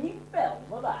 And you fell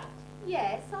for that?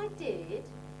 Yes, I did.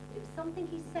 It was something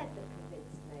he said that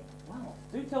convinced me. Wow.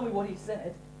 Do tell me what he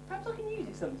said. Perhaps I can use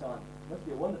it sometime. Must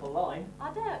be a wonderful line.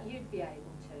 I doubt you'd be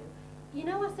able to. You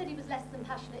know I said he was less than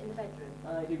passionate in the bedroom?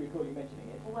 I do recall you mentioning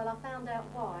it. Well, I found out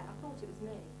why. I thought it was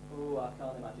me. Oh, I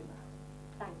can't imagine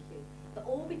that. Thank you. But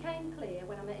all became clear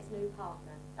when I met his new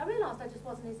partner. I realised I just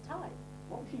wasn't his type.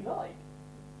 What was she like?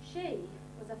 She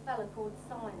was a fella called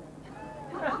Simon.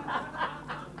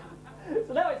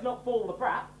 So now it's not Paul the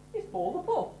Brat, it's Paul the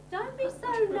Puff. Don't be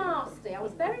so nasty. I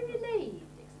was very relieved.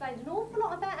 Explained an awful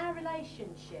lot about our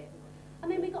relationship. I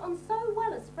mean, we got on so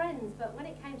well as friends, but when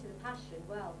it came to the passion,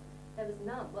 well, there was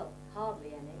none. Well,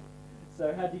 hardly any.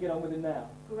 So how do you get on with him now?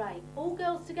 Great. All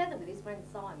girls together with his friend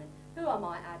Simon, who I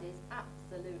might add is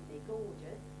absolutely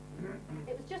gorgeous.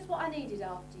 It was just what I needed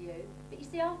after you. But you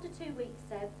see, after 2 weeks,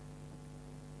 Seb,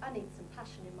 I need some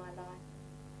passion in my life.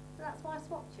 So that's why I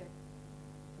swapped you.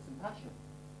 For some passion?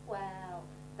 Well,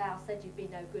 Val said you'd be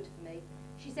no good for me.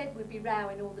 She said we'd be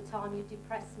rowing all the time, you'd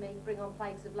depress me, bring on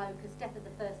plagues of locusts, death of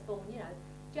the firstborn, you know,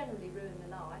 generally ruin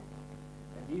the life.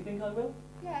 And do you think I will?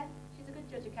 Yeah, she's a good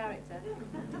judge of character.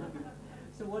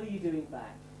 So what are you doing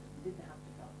back? You didn't have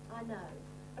to come. I know,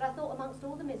 but I thought amongst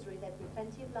all the misery there'd be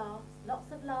plenty of laughs,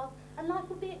 lots of love, and life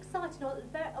would be exciting or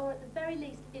at the very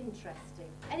least interesting.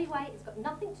 Anyway, it's got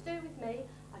nothing to do with me.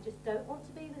 I just don't want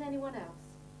to be with anyone else.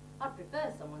 I'd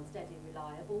prefer someone steady and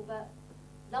reliable, but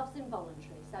love's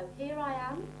involuntary. So here I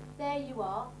am, there you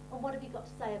are, and what have you got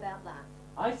to say about that?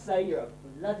 I say you're a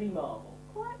bloody marvel.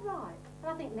 Quite right.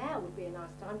 And I think now would be a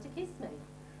nice time to kiss me.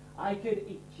 I could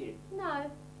eat you. No,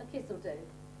 a kiss will do.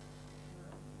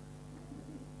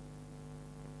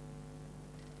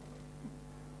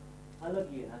 I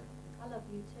love you, Nat. I love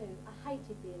you too. I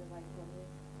hated being away from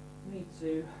you. Me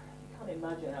too. You can't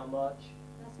imagine how much.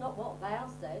 That's not what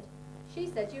Val said. She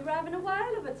said you were having a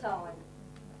whale of a time.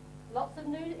 Lots of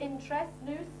new interests,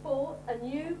 new sports, a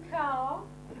new car.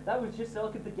 That was just so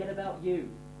I could forget about you.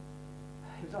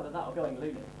 It was either that or going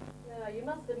loony. Yeah, you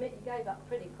must admit you gave up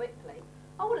pretty quickly.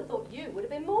 I would have thought you would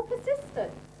have been more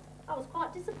persistent. I was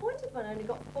quite disappointed when I only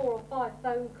got 4 or 5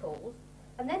 phone calls.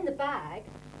 And then the bag.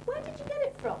 Where did you get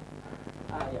it from?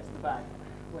 Ah, yes, the bag.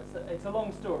 Well, it's a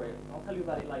long story. I'll tell you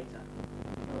about it later.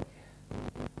 Look,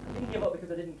 I didn't give up because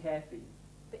I didn't care for you.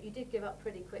 But you did give up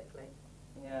pretty quickly.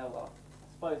 Yeah, well,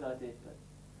 I suppose I did, but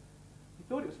we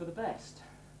thought it was for the best.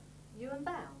 You and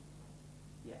Val?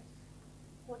 Yes.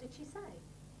 What did she say?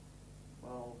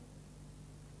 Well,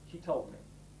 she told me.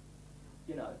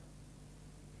 You know.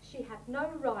 She had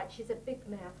no right. She's a big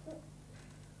mouth.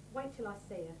 Wait till I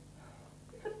see her.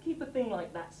 You couldn't keep a thing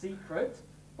like that secret.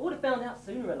 I would have found out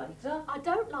sooner or later. I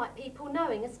don't like people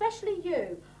knowing, especially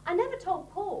you. I never told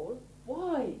Paul.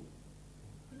 Why?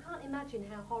 You can't imagine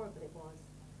how horrible it was.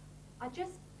 I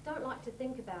just don't like to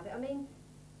think about it. I mean,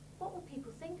 what will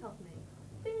people think of me?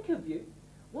 Think of you?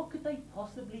 What could they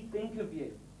possibly think of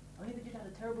you? Only that you'd had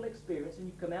a terrible experience and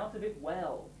you've come out of it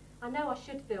well. I know I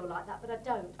should feel like that, but I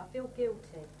don't. I feel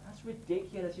guilty. That's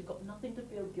ridiculous. You've got nothing to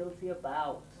feel guilty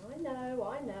about. I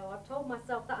know. I've told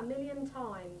myself that a million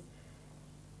times.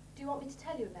 Do you want me to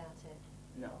tell you about it?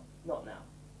 No, not now.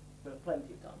 We'll have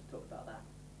plenty of time to talk about that.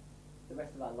 The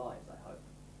rest of our lives, I hope.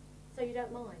 So you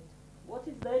don't mind? What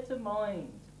is there to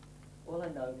mind? All I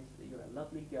know is that you're a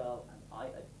lovely girl and I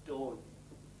adore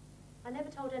you. I never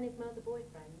told any of my other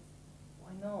boyfriends.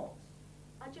 Why not?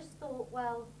 I just thought,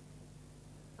 well,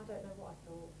 I don't know what I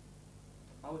thought.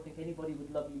 I would think anybody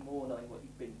would love you more knowing what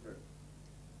you've been through.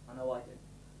 I know I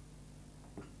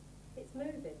do. It's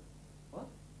moving. What?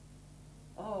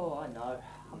 Oh, I know.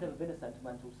 I've never been a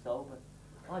sentimental soul, but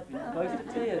I've been close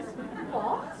to tears.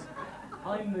 What?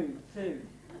 I moved too.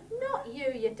 Not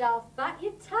you, you daft bat,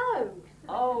 your toe.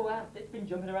 Oh, it's been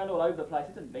jumping around all over the place.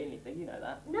 It doesn't mean anything, you know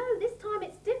that. No, this time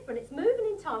it's different. It's moving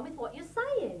in time with what you're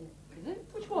saying. Is it?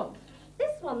 Which one?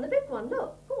 This one, the big one,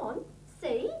 look. Go on.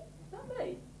 See? Is that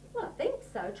me? Well, I think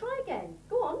so. Try again.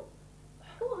 Go on.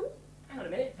 Go on. Hang on a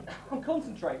minute. I'm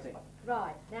concentrating.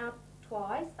 Right, now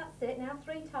twice. That's it. Now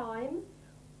 3 times.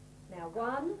 Now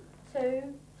 1,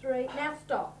 2, 3. Now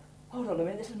stop. Hold on a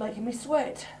minute. This is making me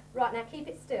sweat. Right, now keep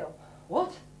it still.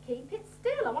 What? Keep it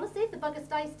still. I want to see if the bugger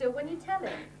stays still when you tell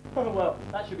him. Oh, well,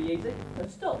 that should be easy. And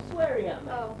stop swearing at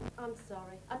me. Oh, I'm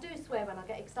sorry. I do swear when I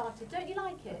get excited. Don't you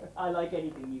like it? I like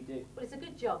anything you do. Well, it's a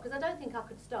good job, because I don't think I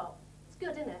could stop. It's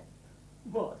good, isn't it?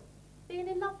 What? Being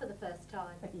in love for the first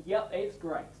time. Yep, it's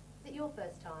great. Is it your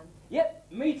first time? Yep,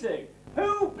 me too.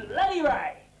 Who bloody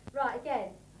Ray? Right, again.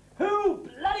 Who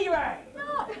bloody Ray?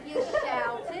 Not you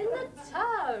shouting the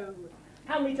toe.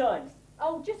 How many times?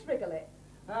 Oh, just wriggle it.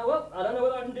 Well, I don't know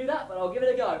whether I can do that, but I'll give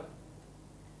it a go.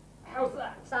 How's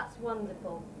that? That's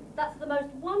wonderful. That's the most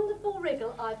wonderful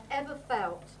wriggle I've ever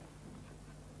felt.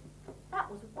 That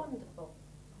was wonderful.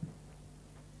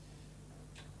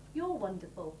 You're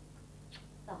wonderful.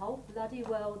 The whole bloody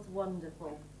world's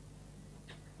wonderful.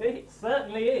 It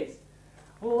certainly is.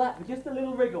 All that for just a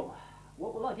little wriggle.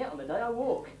 What will I get on the day I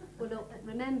walk? Well, look,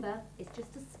 remember, it's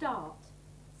just a start.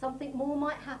 Something more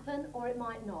might happen, or it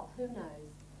might not. Who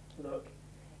knows? Look,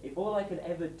 if all I could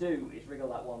ever do is wriggle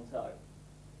that one toe,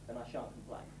 then I shan't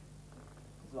complain.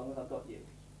 As long as I've got you.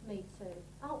 Me too.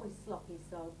 Aren't we sloppy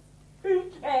sods?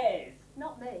 Who cares?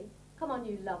 Not me. Come on,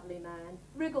 you lovely man.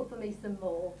 Wriggle for me some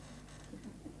more.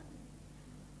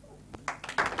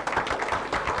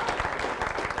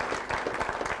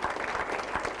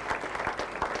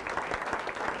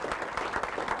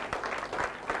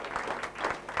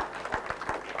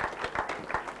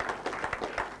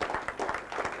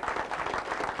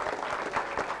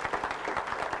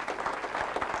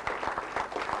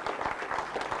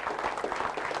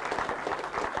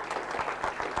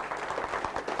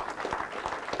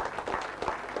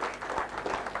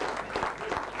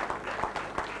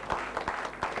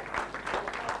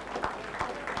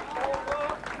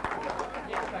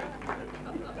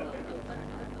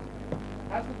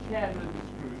 As the chairman of this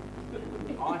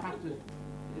group, I have to.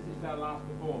 This is our last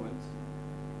performance.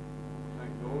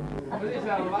 Thank you. But this is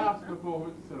our last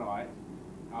performance tonight.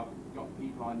 I've got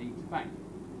people I need to thank.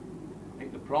 I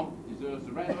think the prompt deserves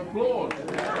a round of applause.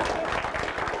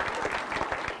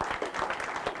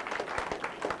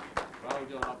 Well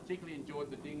done. I particularly enjoyed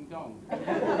the ding dong.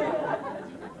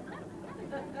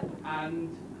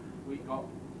 And we've got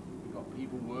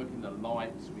people working the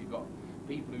lights. We've got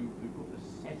people who put the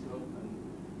setup, and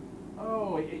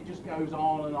oh, it just goes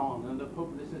on, and the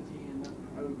publicity and the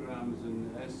programmes,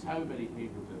 and there's so many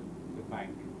people to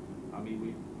thank. I mean,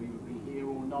 we would be here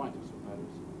all night, I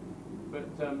suppose.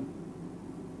 But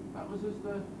that was as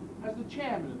the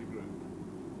chairman of the group.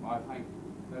 I thank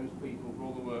those people for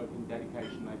all the work and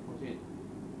dedication they put in.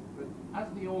 But as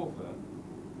the author,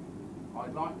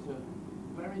 I'd like to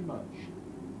very much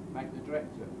thank the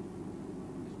director of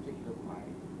this particular play,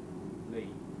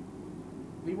 Lee.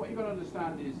 Lee, what you've got to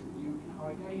understand is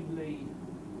I gave Lee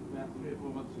about 3 or 4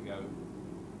 months ago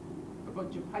a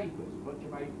bunch of papers, a bunch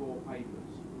of A4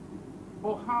 papers.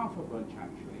 Well, half a bunch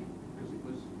actually, because it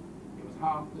was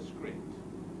half the script.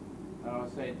 And I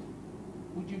said,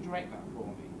 would you direct that for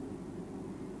me?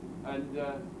 And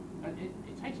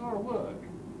it takes a lot of work.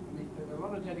 I mean, there's a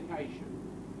lot of dedication.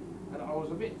 And I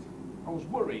was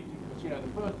worried because, you know,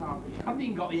 the first half, he hadn't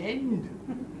even got the end,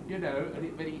 you know,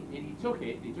 but he took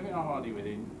it on holiday with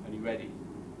him, and he read it,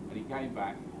 and he came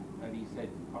back, and he said,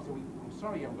 I said, well, I'm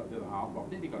sorry you haven't got the other half, but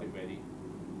I've nearly got it ready.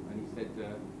 And he said,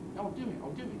 no, I'll do it.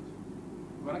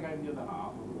 When I gave him the other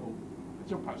half, I thought, well,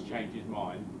 he'll perhaps change his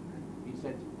mind. He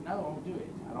said, no, I'll do it,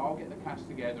 and I'll get the cast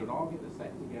together, and I'll get the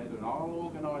set together, and I'll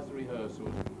organise the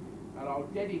rehearsals, and I'll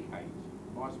dedicate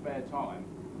my spare time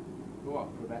for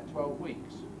about 12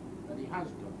 weeks. And he has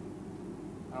done.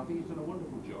 And I think he's done a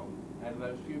wonderful job out of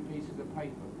those few pieces of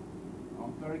paper.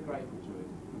 I'm very grateful to him.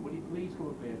 And will you please come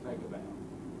up here and take a bow?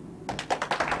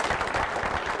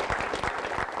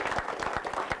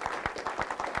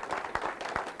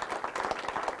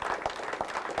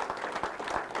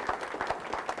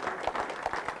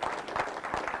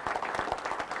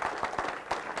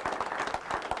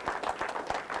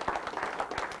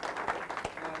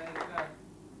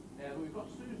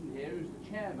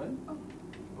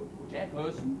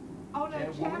 Chairperson. Oh no,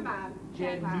 chairman.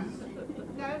 Chairman.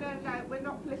 No, we're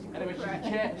not politically Anyway,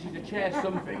 correct. she's a chair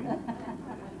something.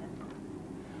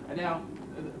 And now,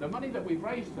 the money that we've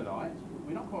raised tonight,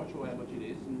 we're not quite sure how much it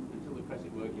is until the press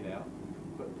it work it out,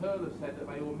 but Pearl has said that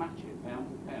they will match it pound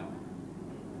for pound.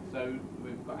 So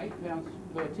we've got £8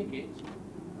 per ticket,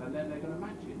 and then they're going to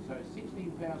match it. So it's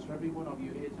 £16 for every one of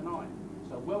you here tonight.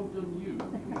 So well done you,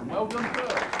 and well done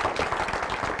Pearl.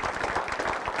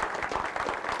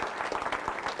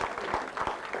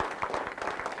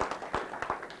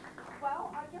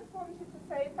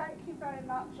 Very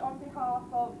much on behalf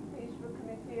of the Peterborough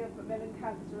Committee of Macmillan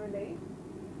Cancer Relief.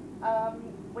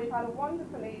 We've had a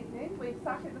wonderful evening. We've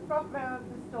sat in the front row of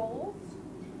the stalls.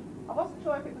 I wasn't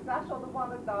sure if it was that or the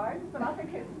one at nine, but I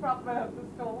think it's the front row of the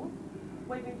stalls.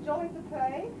 We've enjoyed the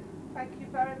play. Thank you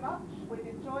very much. We've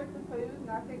enjoyed the food,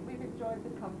 and I think we've enjoyed the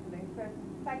company. So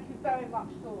thank you very much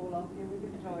to all of you. We've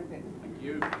enjoyed it. Thank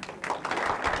you.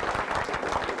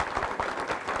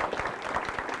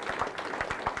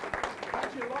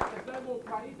 There's no more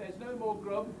play, there's no more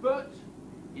grub, but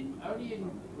we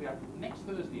have next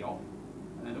Thursday off,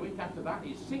 and then the week after that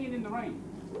is Singing in the Rain.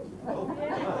 No,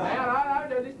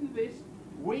 listen to this.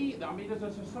 As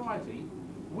a society,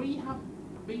 we have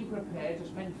been prepared to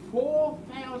spend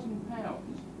 £4,000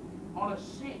 on a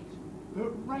set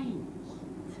that rains.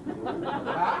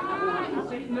 You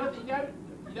see, nothing,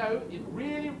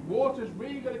 water's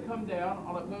really going to come down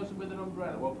on a person with an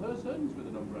umbrella. Well, persons with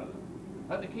an umbrella.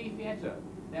 At the Key Theatre,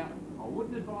 Now, I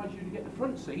wouldn't advise you to get the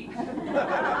front seats, but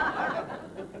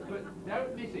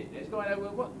don't miss it. It's going over.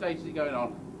 What date is it going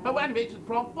on? Oh, wait a minute, it's the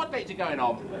prom. What date's it going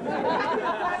on?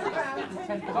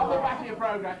 It's on the back of your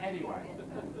programme anyway.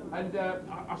 And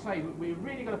I say, we're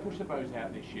really going to push the bows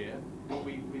out this year.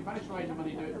 We've managed to raise the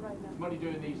money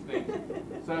doing these things.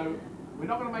 So we're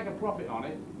not going to make a profit on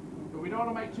it, but we don't want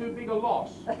to make too big a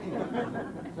loss.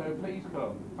 So please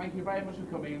come. Thank you very much for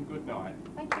coming and good night.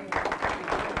 Thank you.